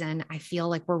season, I feel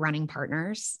like we're running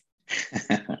partners.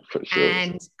 For sure.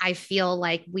 And I feel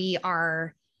like we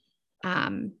are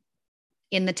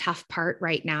in the tough part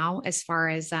right now, as far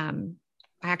as I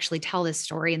actually tell this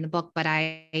story in the book, but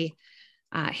I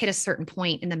hit a certain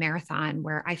point in the marathon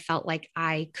where I felt like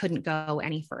I couldn't go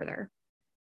any further.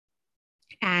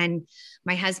 And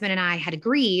my husband and I had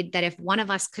agreed that if one of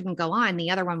us couldn't go on,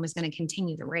 the other one was going to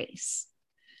continue the race.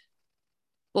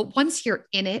 But once you're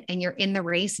in it and you're in the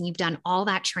race and you've done all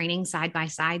that training side by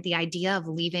side, the idea of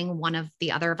leaving one of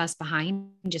the other of us behind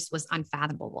just was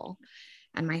unfathomable.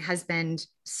 And my husband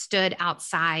stood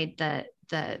outside the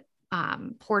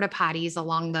porta potties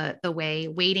along the way,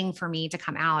 waiting for me to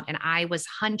come out. And I was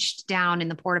hunched down in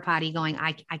the porta potty going,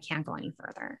 I can't go any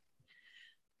further.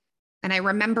 And I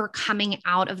remember coming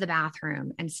out of the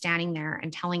bathroom and standing there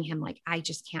and telling him, like, I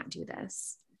just can't do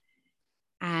this.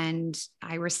 And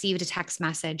I received a text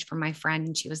message from my friend.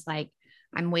 And she was like,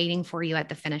 I'm waiting for you at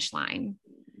the finish line.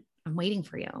 I'm waiting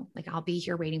for you. Like, I'll be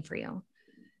here waiting for you.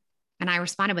 And I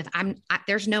responded with,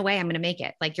 there's no way I'm going to make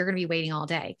it. Like, you're going to be waiting all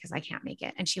day because I can't make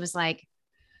it. And she was like,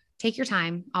 take your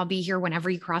time. I'll be here whenever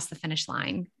you cross the finish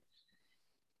line.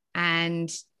 And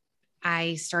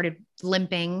I started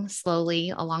limping slowly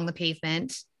along the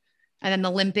pavement. And then the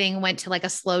limping went to like a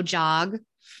slow jog.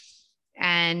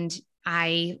 And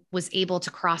I was able to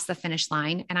cross the finish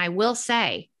line. And I will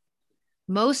say,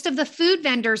 most of the food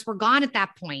vendors were gone at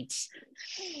that point.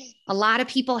 A lot of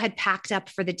people had packed up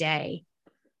for the day.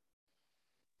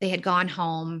 They had gone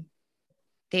home.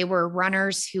 They were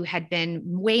runners who had been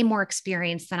way more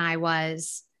experienced than I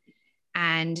was.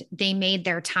 And they made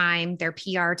their time, their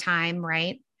PR time,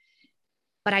 right?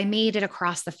 But I made it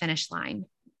across the finish line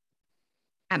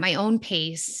at my own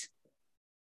pace,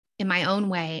 in my own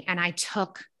way. And I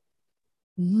took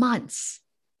months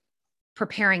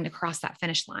preparing to cross that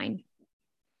finish line.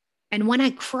 And when I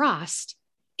crossed,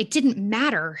 it didn't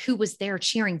matter who was there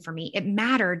cheering for me. It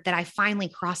mattered that I finally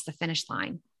crossed the finish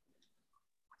line.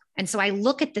 And so I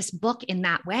look at this book in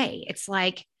that way. It's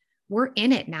like, we're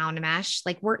in it now, Nimesh.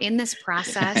 Like, we're in this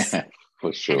process.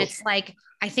 For sure. And it's like,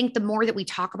 I think the more that we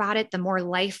talk about it, the more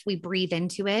life we breathe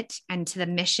into it and to the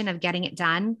mission of getting it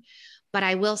done. But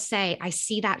I will say, I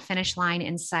see that finish line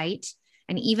in sight.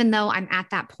 And even though I'm at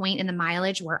that point in the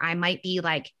mileage where I might be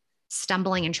like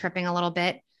stumbling and tripping a little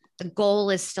bit, the goal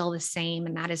is still the same.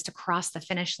 And that is to cross the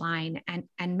finish line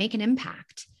and make an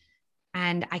impact.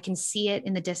 And I can see it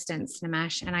in the distance,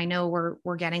 Nimesh. And I know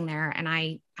we're getting there. And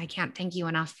I can't thank you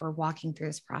enough for walking through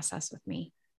this process with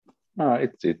me.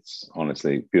 It's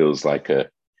honestly feels like I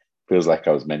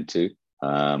was meant to.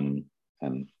 And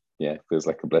yeah, it feels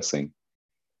like a blessing.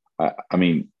 I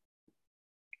mean,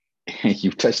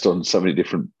 you've touched on so many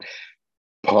different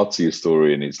parts of your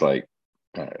story, and it's like,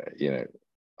 you know,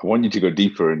 I want you to go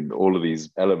deeper in all of these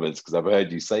elements because I've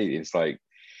heard you say it. It's like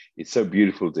it's so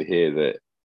beautiful to hear that,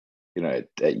 you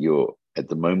know, at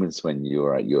the moments when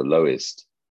you're at your lowest,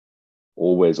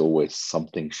 always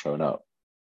something showing up,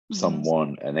 Mm-hmm.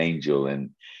 someone, an angel, and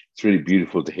it's really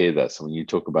beautiful to hear that. So when you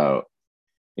talk about,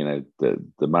 you know,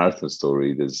 the marathon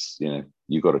story, there's, you know,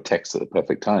 you got a text at the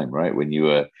perfect time, right? When you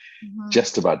were Mm-hmm.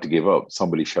 just about to give up,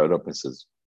 somebody showed up and says,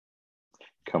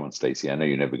 "Come on, Stacey, I know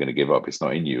you're never going to give up. It's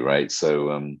not in you, right?"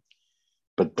 So,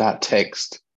 but that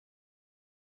text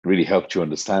really helped you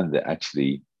understand that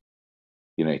actually,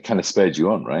 you know, it kind of spurred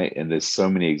you on, right? And there's so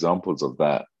many examples of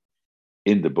that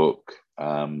in the book,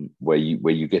 where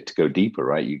you get to go deeper,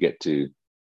 right? You get to,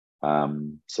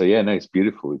 so yeah, no, it's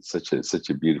beautiful. It's such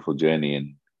a beautiful journey,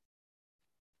 and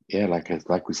yeah,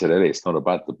 like we said earlier, it's not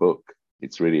about the book.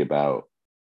 It's really about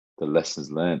the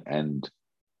lessons learned, and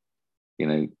you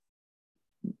know,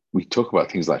 we talk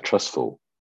about things like trustful,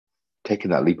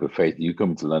 taking that leap of faith. You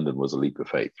coming to London was a leap of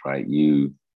faith, right?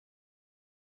 You,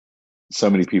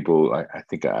 so many people. I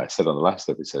think I said on the last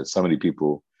episode, so many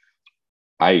people.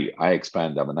 I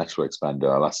expand. I'm a natural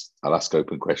expander. I'll ask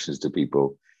open questions to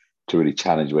people to really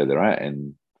challenge where they're at.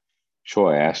 And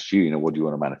sure, I asked you, you know, what do you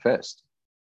want to manifest?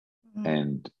 Mm-hmm.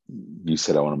 And you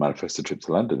said, I want to manifest a trip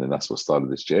to London. And that's what started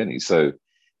this journey. So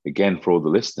again, for all the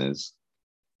listeners,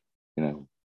 you know,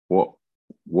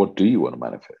 what do you want to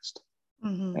manifest?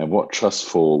 Mm-hmm. And what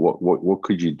trustful, what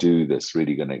could you do that's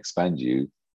really going to expand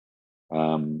you?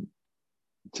 Um,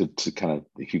 to kind of,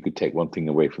 if you could take one thing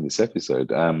away from this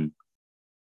episode,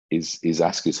 is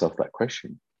ask yourself that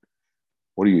question.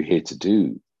 What are you here to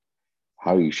do?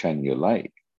 How are you shining your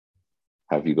light?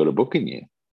 Have you got a book in you?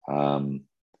 Um,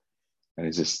 and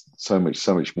it's just so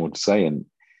much more to say. And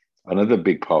another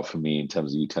big part for me in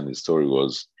terms of you telling the story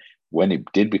was when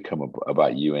it did become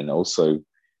about you, and also,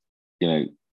 you know,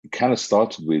 it kind of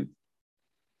started with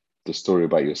the story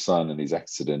about your son and his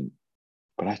accident,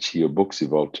 but actually your books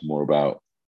evolved to more about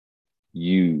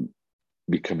you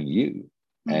becoming you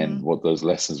Mm-hmm. and what those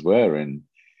lessons were. And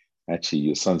actually,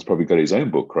 your son's probably got his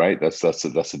own book, right? That's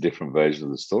a different version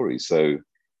of the story. So,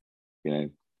 you know,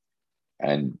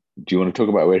 and do you want to talk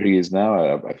about where he is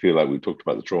now? I feel like we've talked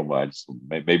about the trauma. I just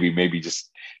maybe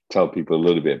just tell people a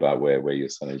little bit about where your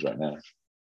son is right now.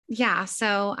 Yeah.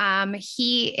 So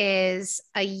he is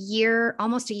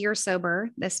almost a year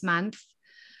sober this month.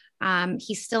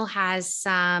 He still has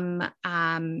some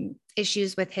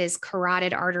issues with his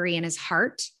carotid artery in his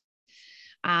heart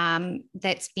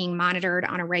that's being monitored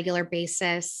on a regular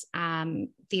basis.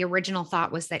 The original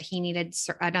thought was that he needed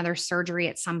another surgery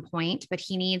at some point, but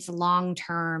he needs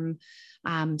long-term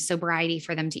sobriety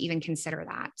for them to even consider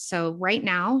that. So right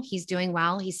now he's doing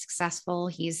well. He's successful.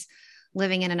 He's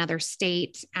living in another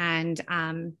state and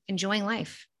enjoying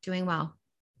life, doing well.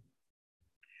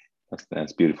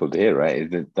 That's beautiful to hear, right?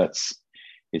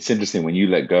 It's interesting when you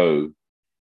let go.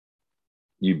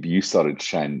 You started to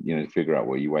shine, you know, figure out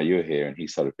why you're here, and he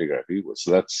started to figure out who he was.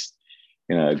 So that's,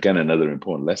 you know, again, another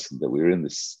important lesson that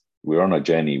we're on a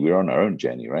journey, we're on our own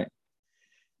journey, right?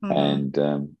 Mm-hmm.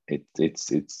 And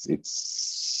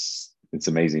it's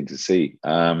amazing to see.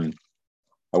 I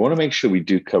want to make sure we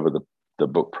do cover the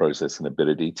book process in a bit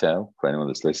of detail for anyone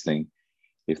that's listening,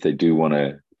 if they do want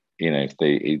to, you know, if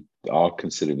they are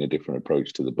considering a different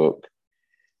approach to the book.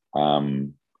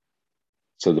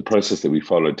 So the process that we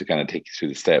followed to kind of take you through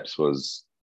the steps was,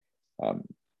 um,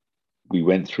 we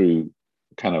went through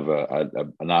kind of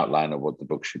an outline of what the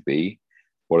book should be.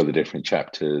 What are the different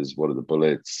chapters? What are the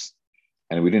bullets?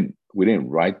 And we didn't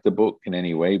write the book in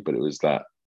any way, but it was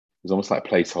almost like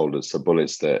placeholders, so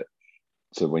bullets that,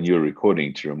 so when you're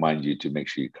recording, to remind you to make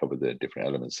sure you cover the different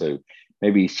elements. So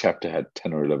maybe each chapter had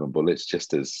 10 or 11 bullets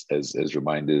just as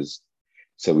reminders.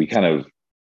 So we kind of,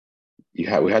 we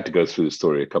had to go through the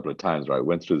story a couple of times, right?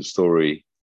 Went through the story,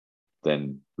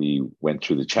 then we went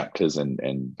through the chapters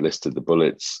and listed the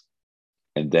bullets,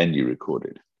 and then you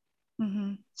recorded.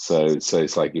 Mm-hmm. So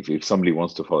it's like if somebody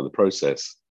wants to follow the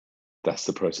process, that's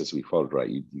the process we followed, right?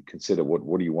 You consider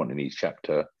what do you want in each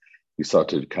chapter. You start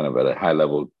to kind of at a high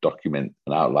level document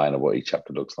an outline of what each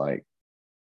chapter looks like.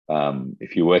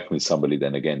 If you're working with somebody,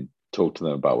 then again, talk to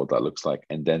them about what that looks like,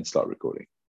 and then start recording.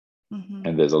 Mm-hmm.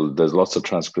 And there's lots of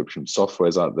transcription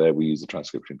softwares out there. We use a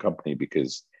transcription company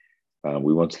because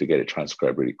we wanted to get it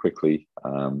transcribed really quickly.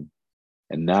 And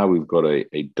now we've got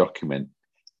a document,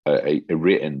 a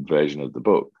written version of the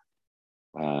book.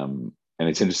 And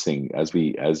it's interesting as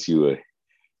we've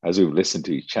listened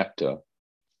to each chapter,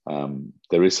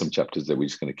 there is some chapters that we're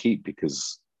just going to keep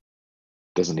because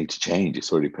it doesn't need to change.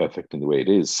 It's already perfect in the way it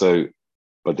is. So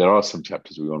but there are some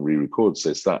chapters we want to re-record.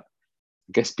 So it's that,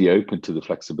 I guess, be open to the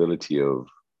flexibility of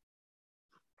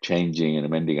changing and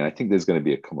amending. And I think there's going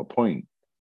to come a point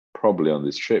probably on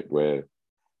this trip where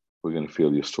we're going to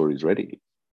feel your story's ready.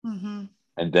 Mm-hmm.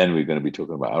 And then we're going to be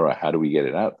talking about, all right, how do we get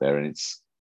it out there? And it's,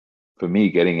 for me,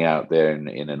 getting out there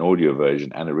in an audio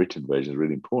version and a written version is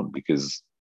really important, because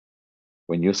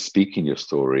when you're speaking your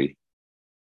story,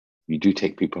 you do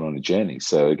take people on a journey.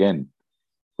 So again,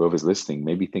 whoever's listening,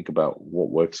 maybe think about what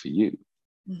works for you.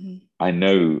 Mm-hmm. I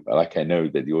know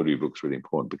that the audiobook's really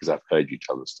important because I've heard you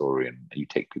tell the story and you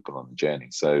take people on the journey.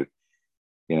 So,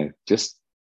 just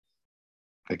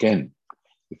again,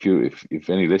 if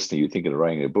any listener, you're thinking of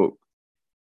writing a book,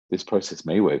 this process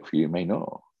may work for you, may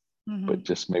not. Mm-hmm. But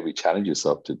just maybe challenge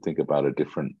yourself to think about a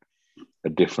different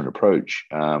approach.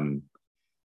 And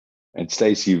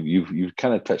Stacey, you've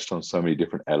kind of touched on so many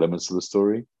different elements of the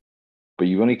story, but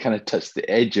you've only kind of touched the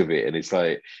edge of it, and it's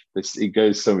like it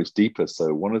goes so much deeper.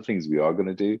 So one of the things we are going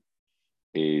to do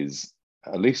is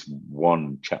at least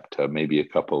one chapter, maybe a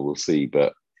couple, we'll see.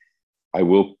 But I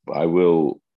will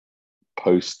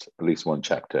post at least one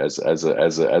chapter as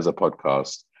a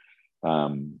podcast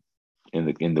in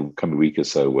the coming week or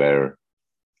so, where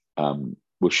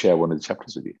we'll share one of the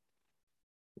chapters with you.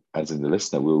 As in the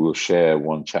listener, we'll share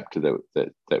one chapter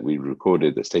that we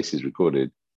recorded, that Stacey's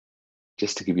recorded,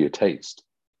 just to give you a taste.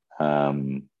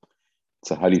 So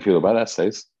how do you feel about that,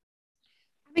 Stacey?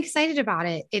 I'm excited about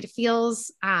it. It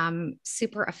feels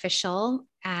super official.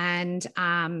 And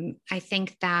I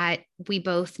think that we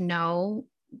both know,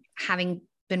 having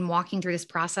been walking through this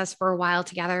process for a while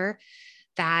together,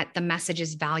 that the message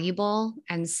is valuable.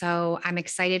 And so I'm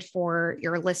excited for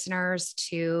your listeners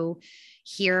to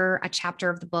hear a chapter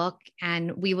of the book,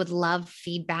 and we would love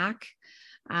feedback.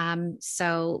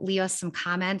 So leave us some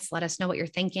comments, let us know what you're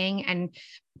thinking. And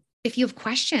if you have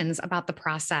questions about the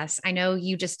process, I know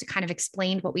you just kind of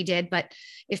explained what we did, but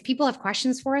if people have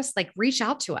questions for us, like, reach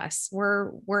out to us.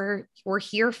 We're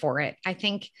here for it. I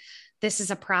think this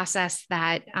is a process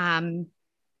that has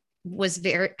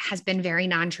been very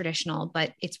non-traditional,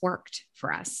 but it's worked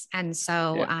for us. And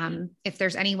so if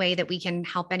there's any way that we can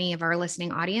help any of our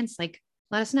listening audience, like,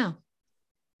 let us know.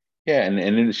 Yeah. And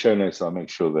in the show notes, I'll make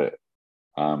sure that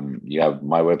you have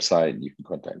my website. You can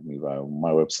contact me via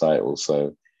my website.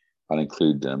 Also, I'll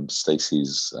include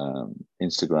Stacey's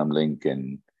Instagram link,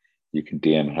 and you can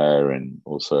DM her, and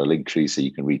also a link tree so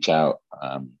you can reach out.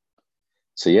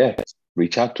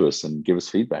 Reach out to us and give us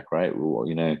feedback, right?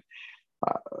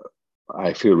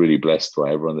 I feel really blessed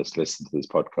by everyone that's listened to this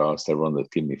podcast, everyone that's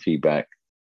given me feedback.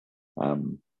 I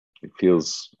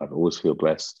always feel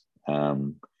blessed.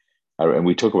 And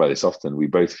we talk about this often. We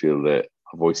both feel that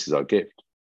our voice is our gift.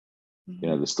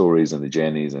 Mm-hmm. The stories and the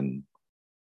journeys and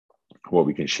what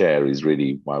we can share is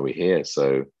really why we're here.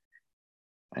 So,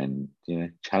 and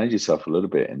challenge yourself a little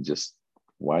bit and just,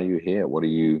 why are you here? What are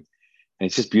you? And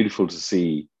it's just beautiful to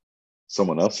see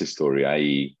someone else's story.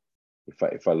 I.e.,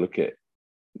 if I look at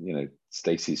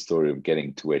Stacey's story of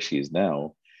getting to where she is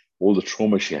now, all the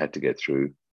trauma she had to get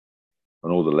through,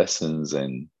 and all the lessons,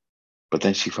 but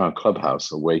then she found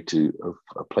Clubhouse, a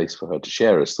place for her to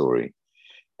share her story.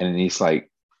 And it's like,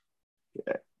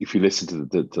 if you listen to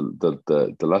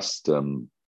the last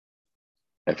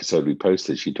episode we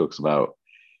posted, she talks about,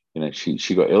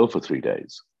 she got ill for 3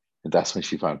 days, and that's when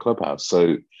she found Clubhouse.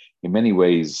 So in many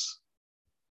ways,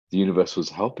 the universe was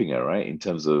helping her, right? In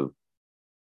terms of,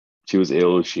 she was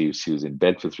ill, she was in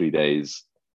bed for 3 days,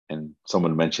 and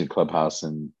someone mentioned Clubhouse,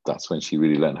 and that's when she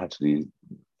really learned how to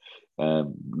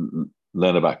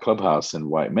learn about Clubhouse and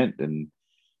what it meant. And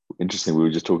interesting, we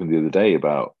were just talking the other day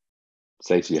about,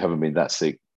 Stacey, you haven't been that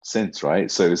sick since, right?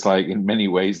 So it's like, in many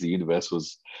ways, the universe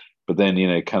was, but then,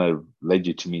 kind of led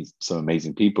you to meet some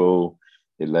amazing people.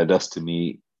 It led us to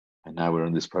meet, and now we're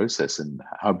in this process. And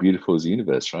how beautiful is the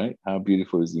universe, right? How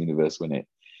beautiful is the universe when it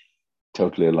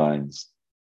totally aligns.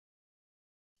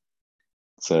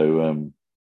 So,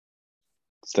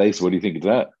 Stacey, what do you think of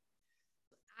that?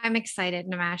 I'm excited,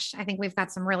 Nimesh. I think we've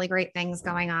got some really great things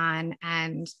going on,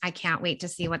 and I can't wait to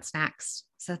see what's next.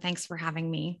 So thanks for having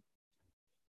me.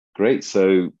 Great.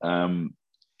 So, like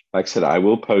I said, I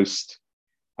will post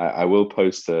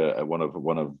one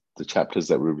of the chapters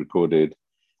that we recorded.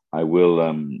 I will,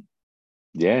 and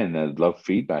I'd love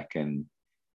feedback. And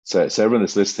so everyone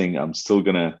that's listening, I'm still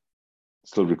gonna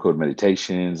record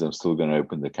meditations. I'm still gonna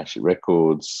open the Akashic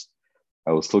Records.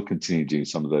 I will still continue doing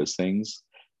some of those things.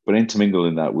 But intermingle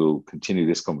in that, we'll continue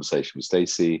this conversation with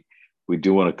Stacey. We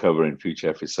do want to cover in future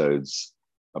episodes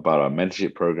about our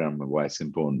mentorship program and why it's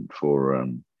important for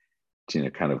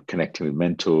kind of connecting with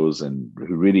mentors, and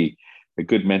who really, a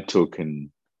good mentor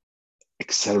can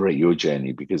accelerate your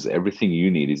journey, because everything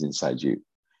you need is inside you.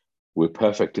 We're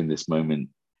perfect in this moment,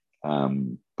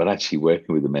 but actually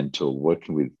working with a mentor,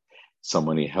 working with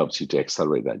someone who helps you to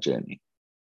accelerate that journey.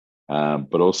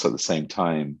 But also at the same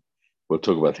time, we'll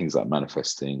talk about things like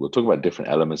manifesting. We'll talk about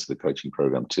different elements of the coaching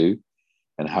program too,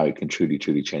 and how it can truly,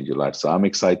 truly change your life. So I'm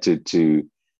excited to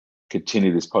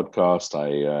continue this podcast.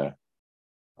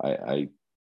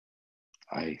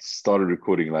 I started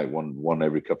recording like one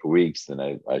every couple of weeks. Then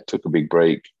I took a big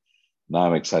break. Now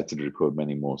I'm excited to record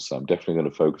many more. So I'm definitely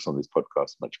going to focus on this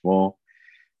podcast much more.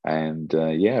 And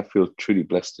I feel truly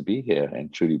blessed to be here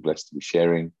and truly blessed to be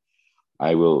sharing.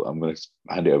 I'm going to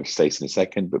hand it over to Stacey in a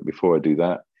second. But before I do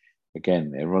that,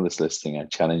 again, everyone that's listening, I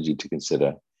challenge you to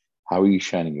consider, how are you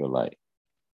shining your light?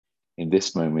 In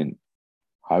this moment,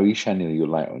 how are you shining your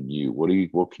light on you?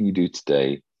 What can you do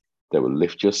today that will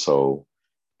lift your soul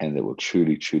and that will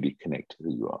truly, truly connect to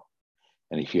who you are?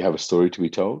 And if you have a story to be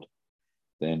told,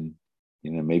 then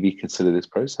maybe consider this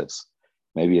process.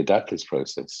 Maybe adapt this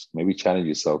process. Maybe challenge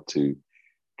yourself to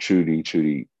truly,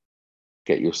 truly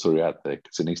get your story out there,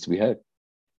 because it needs to be heard.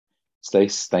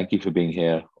 Stace, thank you for being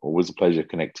here. Always a pleasure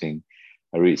connecting.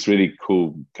 It's really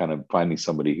cool kind of finding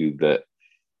somebody that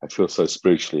I feel so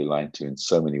spiritually aligned to in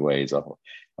so many ways. I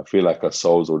feel like our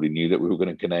souls already knew that we were going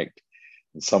to connect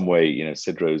in some way.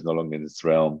 Sidra is no longer in this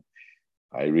realm.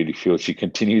 I really feel she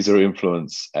continues her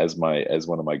influence as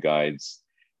one of my guides,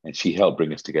 and she helped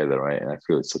bring us together, right? And I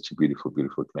feel it's such a beautiful,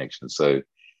 beautiful connection. So,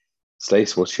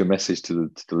 Stace, what's your message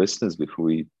to the listeners before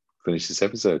we finish this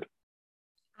episode?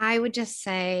 I would just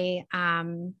say,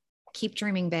 keep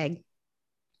dreaming big.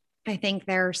 I think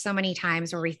there are so many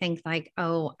times where we think like,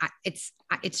 oh,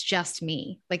 it's just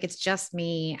me. Like, it's just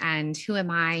me. And who am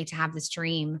I to have this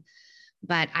dream?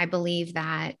 But I believe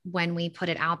that when we put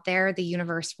it out there, the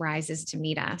universe rises to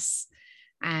meet us.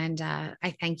 And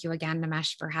I thank you again,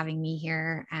 Nimesh, for having me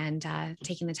here and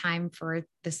taking the time for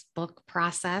this book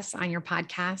process on your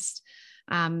podcast.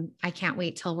 I can't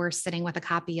wait till we're sitting with a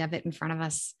copy of it in front of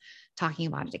us, talking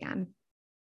about it again.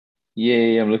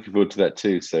 Yeah, I'm looking forward to that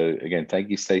too. So again, thank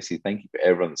you, Stacey. Thank you for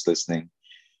everyone that's listening.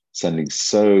 Sending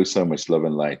so much love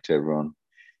and light to everyone.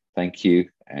 Thank you,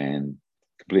 and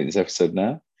completing this episode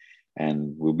now.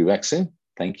 And we'll be back soon.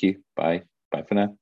 Thank you. Bye. Bye for now.